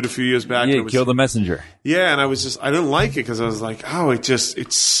HBO dude a few years back? Yeah, Kill the Messenger. Yeah, and I didn't like it because I was like, oh,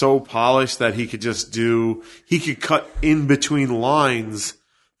 it's so polished that he could cut in between lines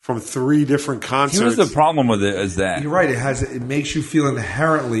from 3 different concerts. Here's the problem with it is that You're right. It makes you feel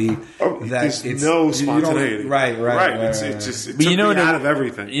inherently that there's it's no spontaneity. Right. It took me out of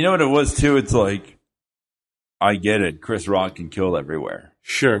everything. You know what it was too? It's like, I get it. Chris Rock can kill everywhere.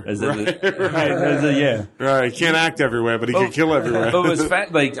 Sure. Yeah. Right. He can't act everywhere, but he can kill everywhere. But it was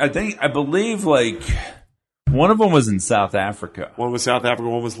I believe one of them was in South Africa. One was South Africa,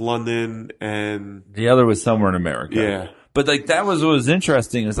 one was London, and The other was somewhere in America. yeah. But that was what was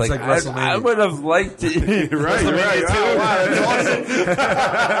interesting. It's like I would have liked it. Right. Oh, wow, that's awesome.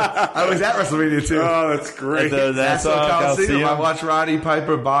 I was at WrestleMania too. Oh, that's great. That's all Coliseum. I watched Roddy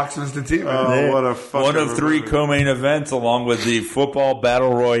Piper box Mr. T. Oh, what a fucking one of 3 co-main events, along with the football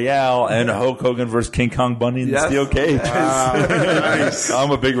battle royale and Hulk Hogan versus King Kong Bundy in the steel cage. Nice.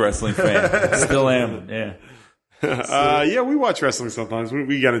 I'm a big wrestling fan. Still am. Yeah. Yeah, we watch wrestling sometimes.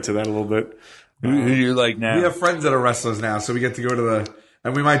 We get into that a little bit. Who do you like now? We have friends that are wrestlers now, so we get to go to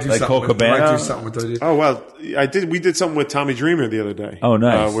and we might do something. Cole Cabana? We might do something with those. Oh well, we did something with Tommy Dreamer the other day. Oh,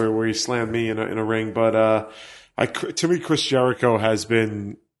 nice. Where he slammed me in a ring. But to me, Chris Jericho has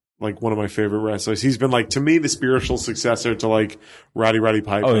been like one of my favorite wrestlers. He's been to me the spiritual successor to Roddy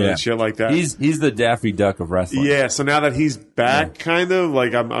Piper and shit like that. He's the Daffy Duck of wrestling. Yeah. So now that he's back, kind of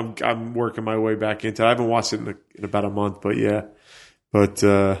I'm working my way back into it. I haven't watched it in about a month, but yeah. But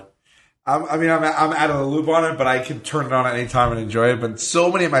I'm out of the loop on it, but I can turn it on at any time and enjoy it. But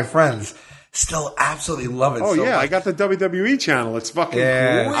so many of my friends still absolutely love it. Oh so yeah, much. I got the WWE channel. It's fucking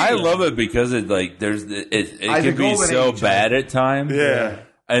great. I love it because it can be so bad at times. Yeah.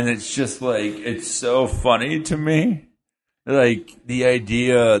 And it's just it's so funny to me. The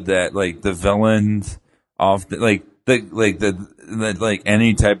idea that the villains often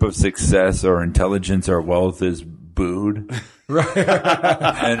any type of success or intelligence or wealth is booed. Right.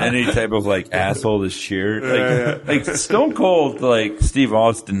 And any type of asshole is cheered. Stone Cold, Steve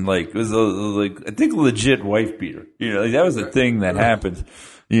Austin, was I think a legit wife beater. That was a thing that happened.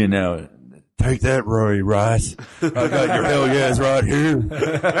 Take that, Roy Rice. I got your hell yes right here.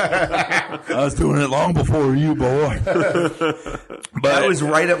 I was doing it long before you, boy. But that was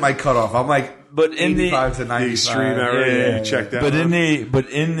right at my cutoff. I'm but in 85 to 95. Extreme checked out. But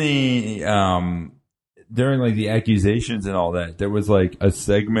in the during the accusations and all that, there was a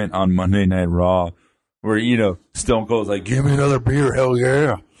segment on Monday Night Raw where Stone Cold's give me another beer, hell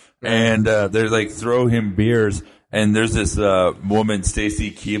yeah, and they're throw him beers. And there's this woman,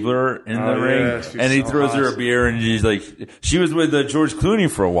 Stacy Keibler, in the ring, and he throws her a beer, and she's she was with George Clooney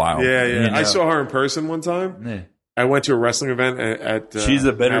for a while. Yeah. I saw her in person one time. Yeah. I went to a wrestling event at she's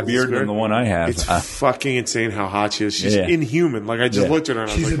a better Madison beard Square. than the one I have. It's fucking insane how hot she is. She's inhuman. I just looked at her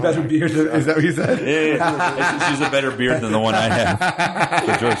and I was she's a better beard. Is that what you said? Yeah. She's a better beard than the one I have.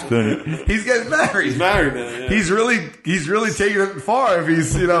 For George Clooney. He's getting married. He's married now. Yeah. He's really taking it far if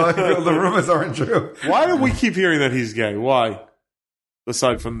he's the rumors aren't true. Why do we keep hearing that he's gay? Why?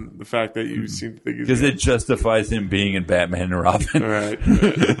 Aside from the fact that you seem to think he's because it justifies him being in Batman and Robin. All right.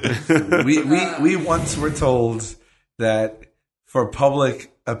 we once were told that for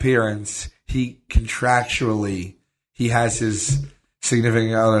public appearance, he has his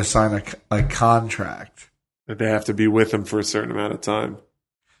significant other sign a contract. That they have to be with him for a certain amount of time.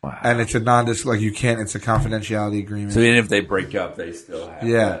 Wow. And it's a you can't, it's a confidentiality agreement. So even if they break up, they still have.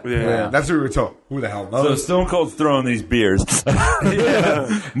 Yeah. That's what we were told. Who the hell knows? So Stone Cold's throwing these beers.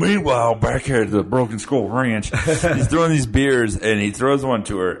 Meanwhile, back here at the Broken Skull Ranch, he's throwing these beers, and he throws one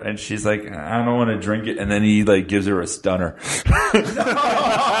to her, and she's like, I don't want to drink it, and then he gives her a stunner. Join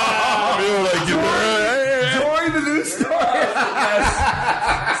the news story.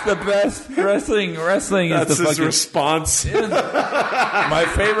 It's the best. Wrestling That's is the his fucking response. my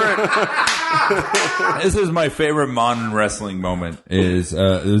favorite. This is my favorite modern wrestling moment. It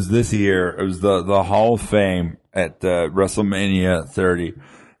was this year. It was the Hall of Fame at WrestleMania 30.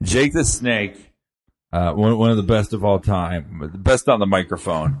 Jake the Snake, one of the best of all time, the best on the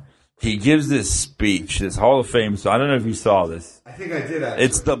microphone. He gives this speech, this Hall of Fame. So I don't know if you saw this. I think I did, actually.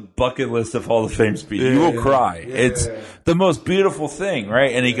 It's the bucket list of Hall of Fame speech. You will cry. It's the most beautiful thing,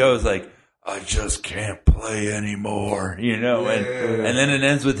 right? And he goes I just can't play anymore, and then it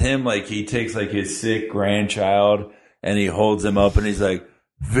ends with him he takes his sick grandchild and he holds him up and he's like,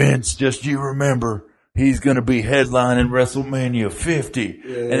 Vince, just you remember, he's gonna be headlining WrestleMania 50,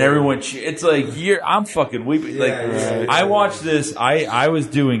 and everyone. It's I'm fucking weeping. I watched this. I was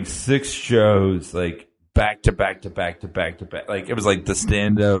doing 6 shows back to back to back to back to back. It was the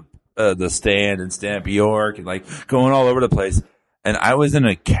stand up the Stand and Stand Up York and like going all over the place. And I was in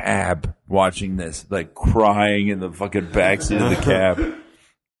a cab watching this, like crying in the fucking backseat of the cab.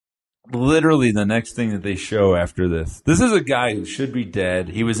 Literally the next thing that they show after this is a guy who should be dead.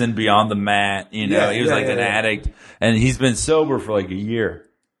 He was in Beyond the Mat, he was an addict, and he's been sober for like a year.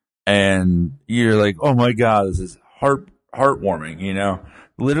 And you're like, oh my God, this is heartwarming,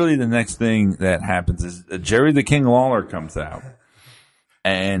 Literally the next thing that happens is Jerry the King Lawler comes out.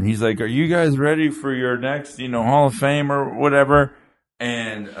 And he's like, are you guys ready for your next, Hall of Fame or whatever?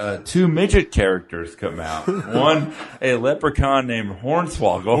 And 2 midget characters come out. One, a leprechaun named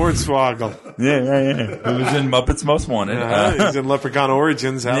Hornswoggle. Yeah. Who was in Muppets Most Wanted. He's in Leprechaun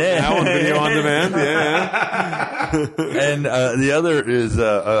Origins. Now on video on demand. Yeah. And the other is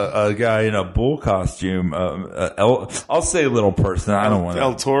a guy in a bull costume. I'll say little person. I don't want to.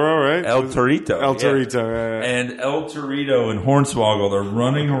 El Toro, right? El Torito. Right. And El Torito and Hornswoggle are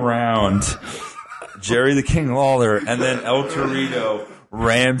running around Jerry the King Lawler, and then El Torito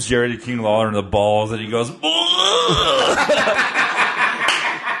rams Jerry the King Lawler in the balls, and he goes, we're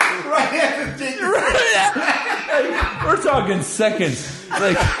talking seconds.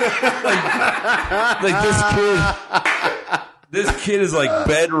 Like this kid is like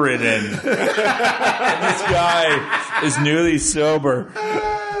bedridden, and this guy is newly sober,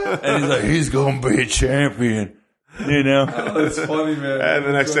 and he's like, he's gonna be a champion. Oh, that's funny, man. And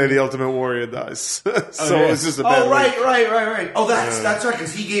the next day, the Ultimate Warrior dies. So it's just a bad week. Right. Oh, that's right,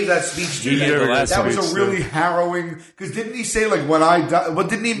 because he gave that speech to you. That was a really harrowing, because didn't he say, like, when I die, what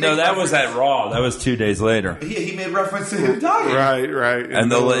didn't he make? No, that was at Raw. That was 2 days later. He made reference to him dying. Right. And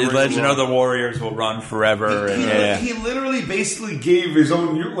the Legend of the Warriors will run forever. He literally basically gave his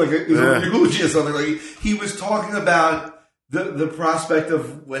own eulogy or something. Like, he was talking about the prospect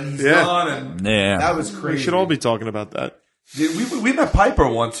of when he's gone, and that was crazy. We should all be talking about that. We met Piper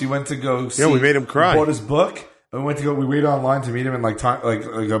once. He went to go see. Yeah, we made him cry. We bought his book. And we waited online to meet him in like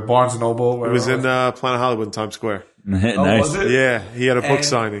a Barnes and Noble. It was in Planet Hollywood in Times Square. Nice. Was it? Yeah, he had a book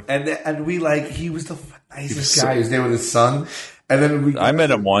signing. And we he was the nicest guy. He was there with his son. And then I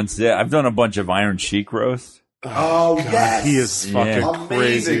met him once. Yeah, I've done a bunch of Iron Sheik roasts. Oh, God, yes, he is fucking amazing.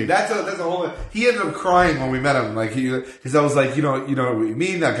 Crazy. That's a whole. He ended up crying when we met him, because I was like, you know what you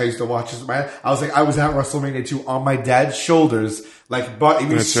mean? Like I used to watch this. I was like, I was at WrestleMania 2 on my dad's shoulders, but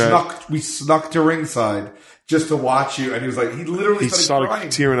we snuck to ringside just to watch you, and he was like, he literally started crying.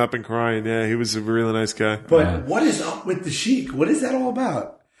 Tearing up and crying. Yeah, he was a really nice guy. But what is up with the Sheik? What is that all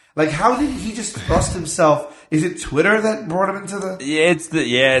about? Like, how did he just thrust himself? Is it Twitter that brought him into the? Yeah,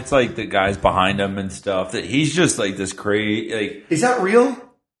 it's like the guys behind him and stuff. That he's just like this crazy. Like, is that real?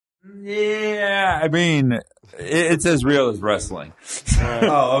 Yeah, I mean, it's as real as wrestling.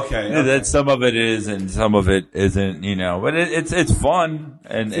 Oh, okay. That some of it is and some of it isn't, but it's fun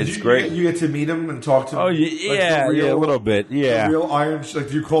and it's great. You get to meet him and talk to him. Oh yeah, a little bit. Yeah, the real Iron. Like,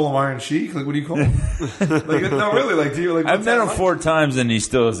 do you call him Iron Sheik? Like, what do you call him? No, really. Like, do you like? I've met him 4 times and he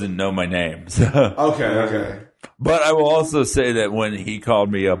still doesn't know my name. So. Okay. But I will also say that when he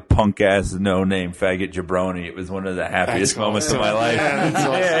called me a punk ass no name faggot jabroni, it was one of the happiest moments of my life.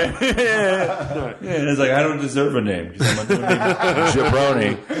 Yeah, it's like, I don't deserve a name because I'm a no name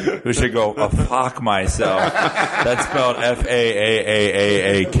jabroni who should go fuck myself. That's spelled FAAAAK.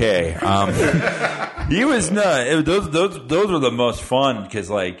 He was nuts. Those were the most fun because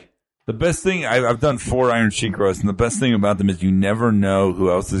the best thing I've done 4 Iron Sheik roasts, and the best thing about them is you never know who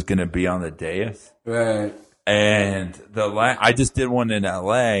else is going to be on the dais. Right. And I just did one in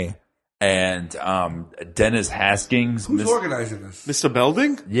LA, and Dennis Haskins. Who's organizing this? Mr.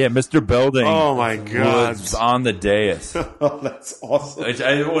 Belding? Yeah, Mr. Belding. Oh my God, was on the dais. Oh, that's awesome.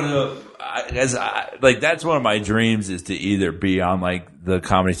 I want to, that's one of my dreams is to either be on the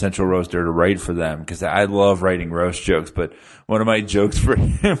Comedy Central roaster to write for them because I love writing roast jokes. But one of my jokes for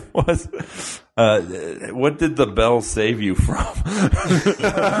him was, what did the bell save you from?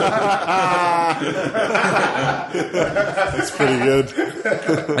 That's pretty good.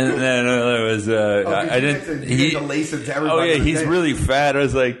 And then it was, I didn't. He lace it to everybody. Oh yeah, he's really fat. I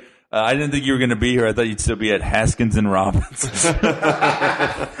was like, I didn't think you were going to be here. I thought you'd still be at Haskins and Robbins. He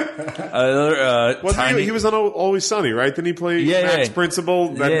was on Always Sunny, right? Didn't he play Matt's principal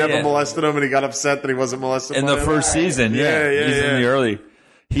that never molested him, and he got upset that he wasn't molested in the first season? He's in the early.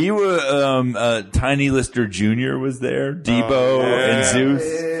 He was Tiny Lister Jr. was there, Debo and Zeus.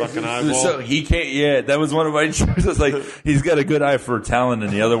 Fucking eyeball. So he can't. Yeah, that was one of my jokes. It's like he's got a good eye for talent,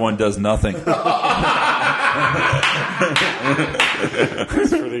 and the other one does nothing. That's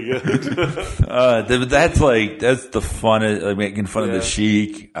pretty good. That's the fun of making fun of the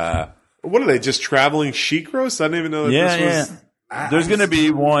Sheik. What are they? Just traveling Sheik roasts? I didn't even know that this was. There's going to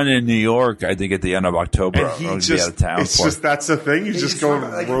be one in New York, I think, at the end of October. And he I'm gonna just, be out of town it's for just, it. that's the thing. You just go and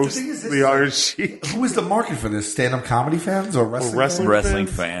Like, roast the thing is this, the Iron Sheik. Who is the market for this? Stand-up comedy fans or wrestling? Wrestling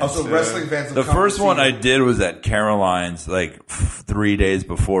fans? fans. Also, wrestling fans. The first one I did was at Caroline's, like 3 days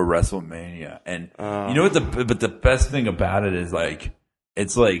before WrestleMania, and you know what? The best thing about it is like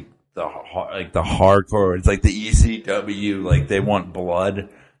it's like the hardcore. It's like the ECW. Like they want blood,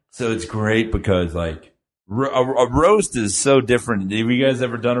 so it's great because like a roast is so different. Have you guys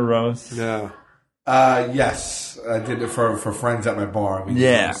ever done a roast? Yeah. Yes, I did it for friends at my bar. We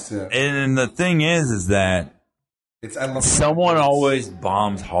did roast, And the thing is that someone always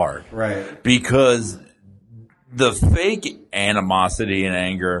bombs hard, right? Because the fake animosity and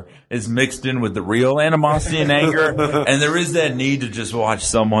anger is mixed in with the real animosity and anger, and there is that need to just watch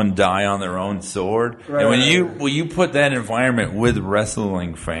someone die on their own sword. Right, and when you put that environment with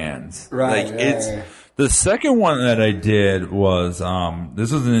wrestling fans, Right. The second one that I did was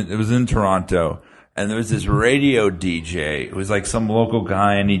it was in Toronto, and there was this radio DJ. It was like some local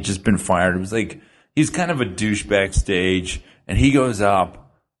guy, and he'd just been fired. It was like he's kind of a douche backstage, and he goes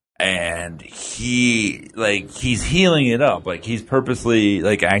up, and he's healing it up, like he's purposely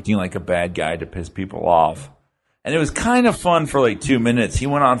like acting like a bad guy to piss people off. And it was kind of fun for like 2 minutes. He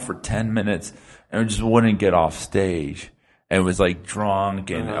went on for 10 minutes and just wouldn't get off stage. And was like drunk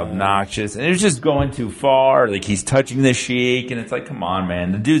and obnoxious, and it was just going too far. Like he's touching the Sheik, and it's like, come on,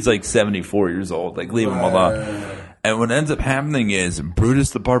 man, the dude's like 74 years old. Like leave him alone. And what ends up happening is Brutus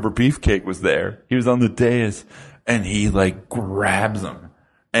the Barber Beefcake was there. He was on the dais, and he like grabs him.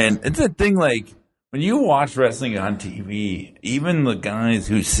 And it's a thing like when you watch wrestling on TV, even the guys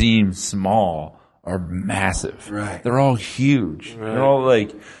who seem small are massive. Right. They're all huge. Right. They're all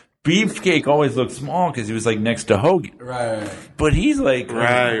like. Beefcake always looked small because he was like next to Hogan. Right. But he's like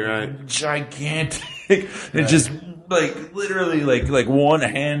gigantic. And just like literally like one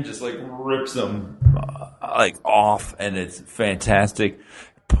hand just like rips him like off, and it's fantastic.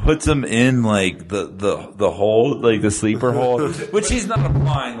 Puts him in like the hole, like the sleeper hole, which he's not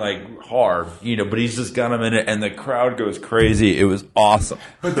applying like hard, but he's just got him in it, and the crowd goes crazy. It was awesome.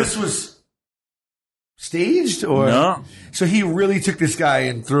 But this was staged, or no? So he really took this guy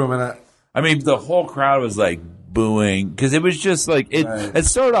and threw him in a. I mean, the whole crowd was like booing because it was just like it. Right. It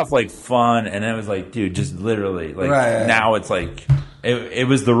started off like fun, and it was like, dude, just literally like now it's like it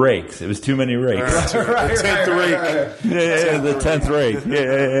was the rakes. It was too many rakes. The 10th rake. Yeah, the 10th rake.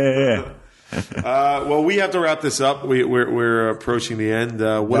 Yeah. Well, we have to wrap this up. We're approaching the end.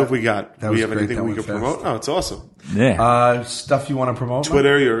 What have we got? Do we have anything we can promote? Oh, it's awesome. Yeah. Stuff you want to promote?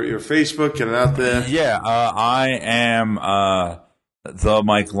 Twitter, your Facebook, get it out there. Yeah. I am the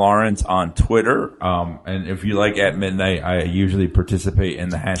Mike Lawrence on Twitter. And if you like At Midnight, I usually participate in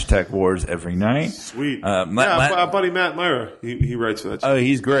the hashtag wars every night. Sweet. Our buddy Matt Myra, he writes for that. Oh,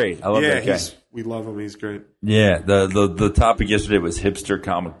 he's great. I love that guy. We love him. He's great. Yeah. The topic yesterday was hipster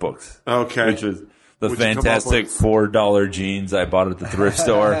comic books. Okay. Which was the fantastic $4 jeans I bought at the thrift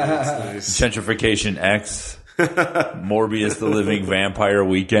store. Nice. Gentrification X. Morbius the Living Vampire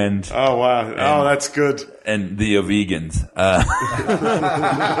Weekend. Oh, wow. That's good. And the Vegans.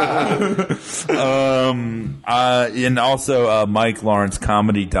 And also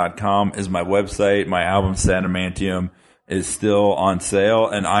MikeLawrenceComedy.com is my website. My album Sanamantium is still on sale,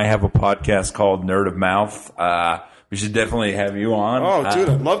 and I have a podcast called Nerd of Mouth. We should definitely have you on. Oh, dude,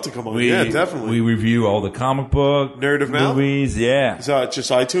 I'd love to come on. Yeah, definitely. We review all the comic book Nerd of Mouth movies. Yeah. Is that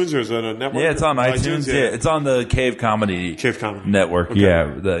just iTunes, or is it a network? Yeah, it's on iTunes. Yeah, it's on the Cave Comedy Network. Okay.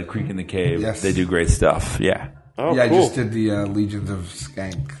 Yeah, the Creek in the Cave. Yes. They do great stuff. Yeah. Oh, yeah, cool. I just did the Legions of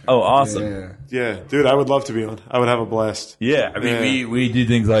Skank. Oh, awesome. Yeah, dude, I would love to be on. I would have a blast. Yeah, I mean, we do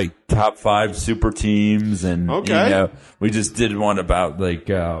things like top 5 super teams, and we just did one about like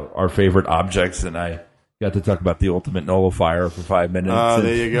our favorite objects, and I got to talk about the ultimate nullifier for 5 minutes. Oh,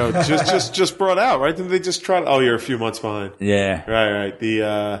 there you go. just brought out, right? Didn't they just trot? Oh, you're a few months behind. Yeah. Right. They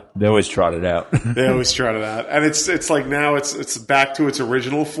always trot it out. They always trot it out. And it's like now it's back to its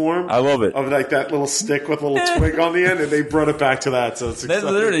original form. I love it. Of like that little stick with a little twig on the end, and they brought it back to that. So it's exciting.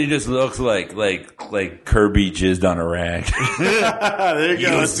 That literally just looks like Kirby jizzed on a rag. There you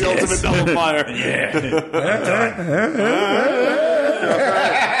go. It's the ultimate nullifier.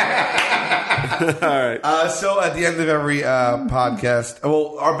 All right. So at the end of every podcast,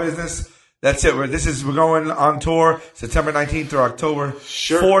 our business, that's it. We're going on tour September 19th through October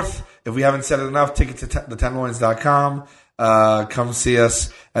 4th. If we haven't said it enough, ticket to thetenderloins.com. Come see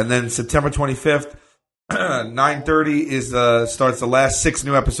us. And then September 25th, 9:30 starts the last 6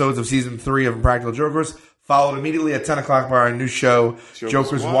 new episodes of season 3 of Impractical Jokers. Followed immediately at 10 o'clock by our new show,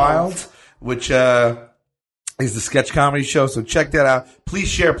 Jokers Wild, which is the sketch comedy show. So check that out. Please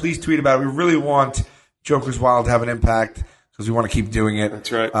share. Please tweet about it. We really want Joker's Wild to have an impact because we want to keep doing it.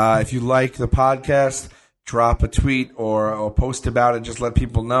 That's right. If you like the podcast, drop a tweet or post about it. Just let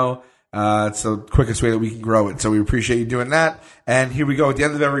people know. It's the quickest way that we can grow it. So we appreciate you doing that. And here we go. At the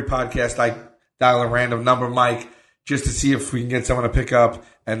end of every podcast, I dial a random number, Mike, just to see if we can get someone to pick up,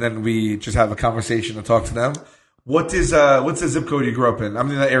 and then we just have a conversation and talk to them. What's the zip code you grew up in? I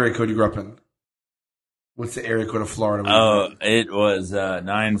mean, the area code you grew up in. What's the area code of Florida? Oh, it was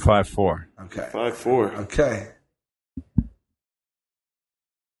 954. Okay. 5-4. Okay.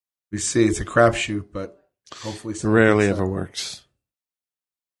 We see it's a crapshoot, but hopefully It rarely ever works.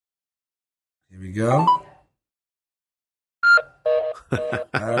 Here we go. All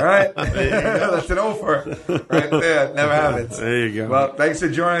right. That's an offer right there. Never happens. There you go. Well, thanks for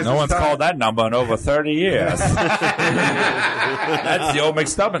joining us. No one's called that number in over 30 years. That's the old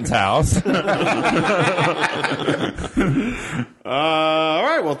McStubbins house. All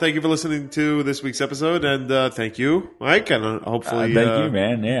right. Well, thank you for listening to this week's episode, and thank you, Mike, and hopefully thank you,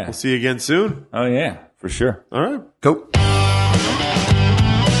 man. Yeah. We'll see you again soon. Oh, yeah, for sure. All right. Go.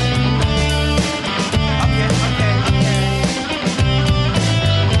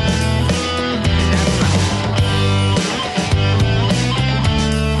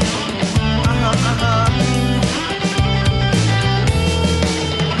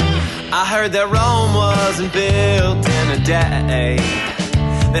 I heard that Rome wasn't built in a day.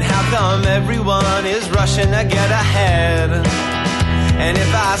 Then how come everyone is rushing to get ahead? And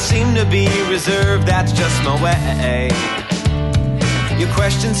if I seem to be reserved, that's just my way. Your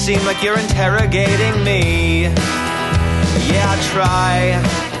questions seem like you're interrogating me. Yeah, I try.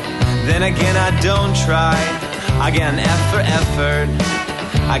 Then again, I don't try. I get an F for effort.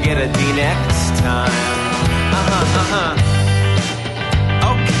 I get a D next time.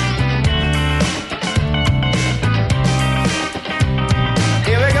 Okay.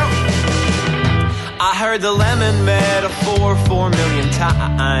 I heard the lemon metaphor 4 million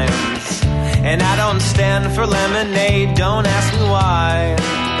times, and I don't stand for lemonade, don't ask me why.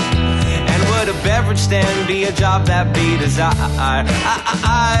 And would a beverage stand be a job that be desired?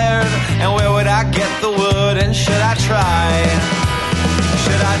 And where would I get the wood, and should I try?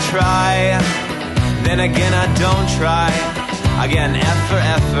 Should I try? Then again, I don't try. I get an F for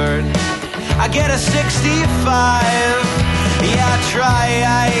effort. I get a 65. Yeah, I try,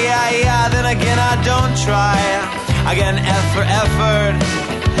 yeah, then again I don't try. I get an F for effort.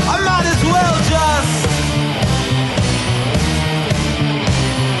 I might as well just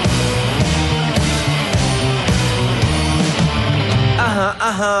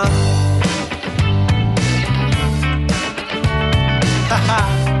haha.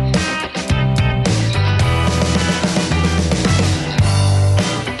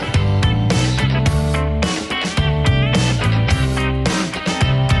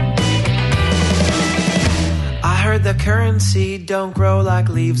 The currency don't grow like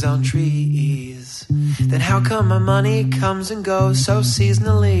leaves on trees. Then how come my money comes and goes so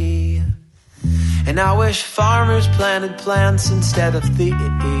seasonally? And I wish farmers planted plants instead of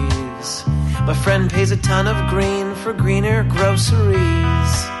thieves. My friend pays a ton of green for greener groceries.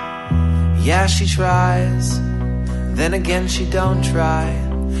 Yeah, she tries. Then again, she don't try.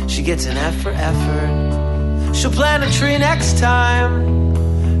 She gets an F for effort. She'll plant a tree next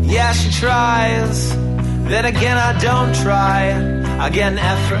time. Yeah, she tries. Then again, I don't try. I get an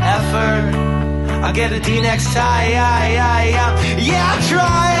F for effort. I get a D next time. Yeah, I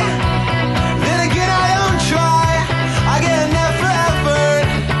try.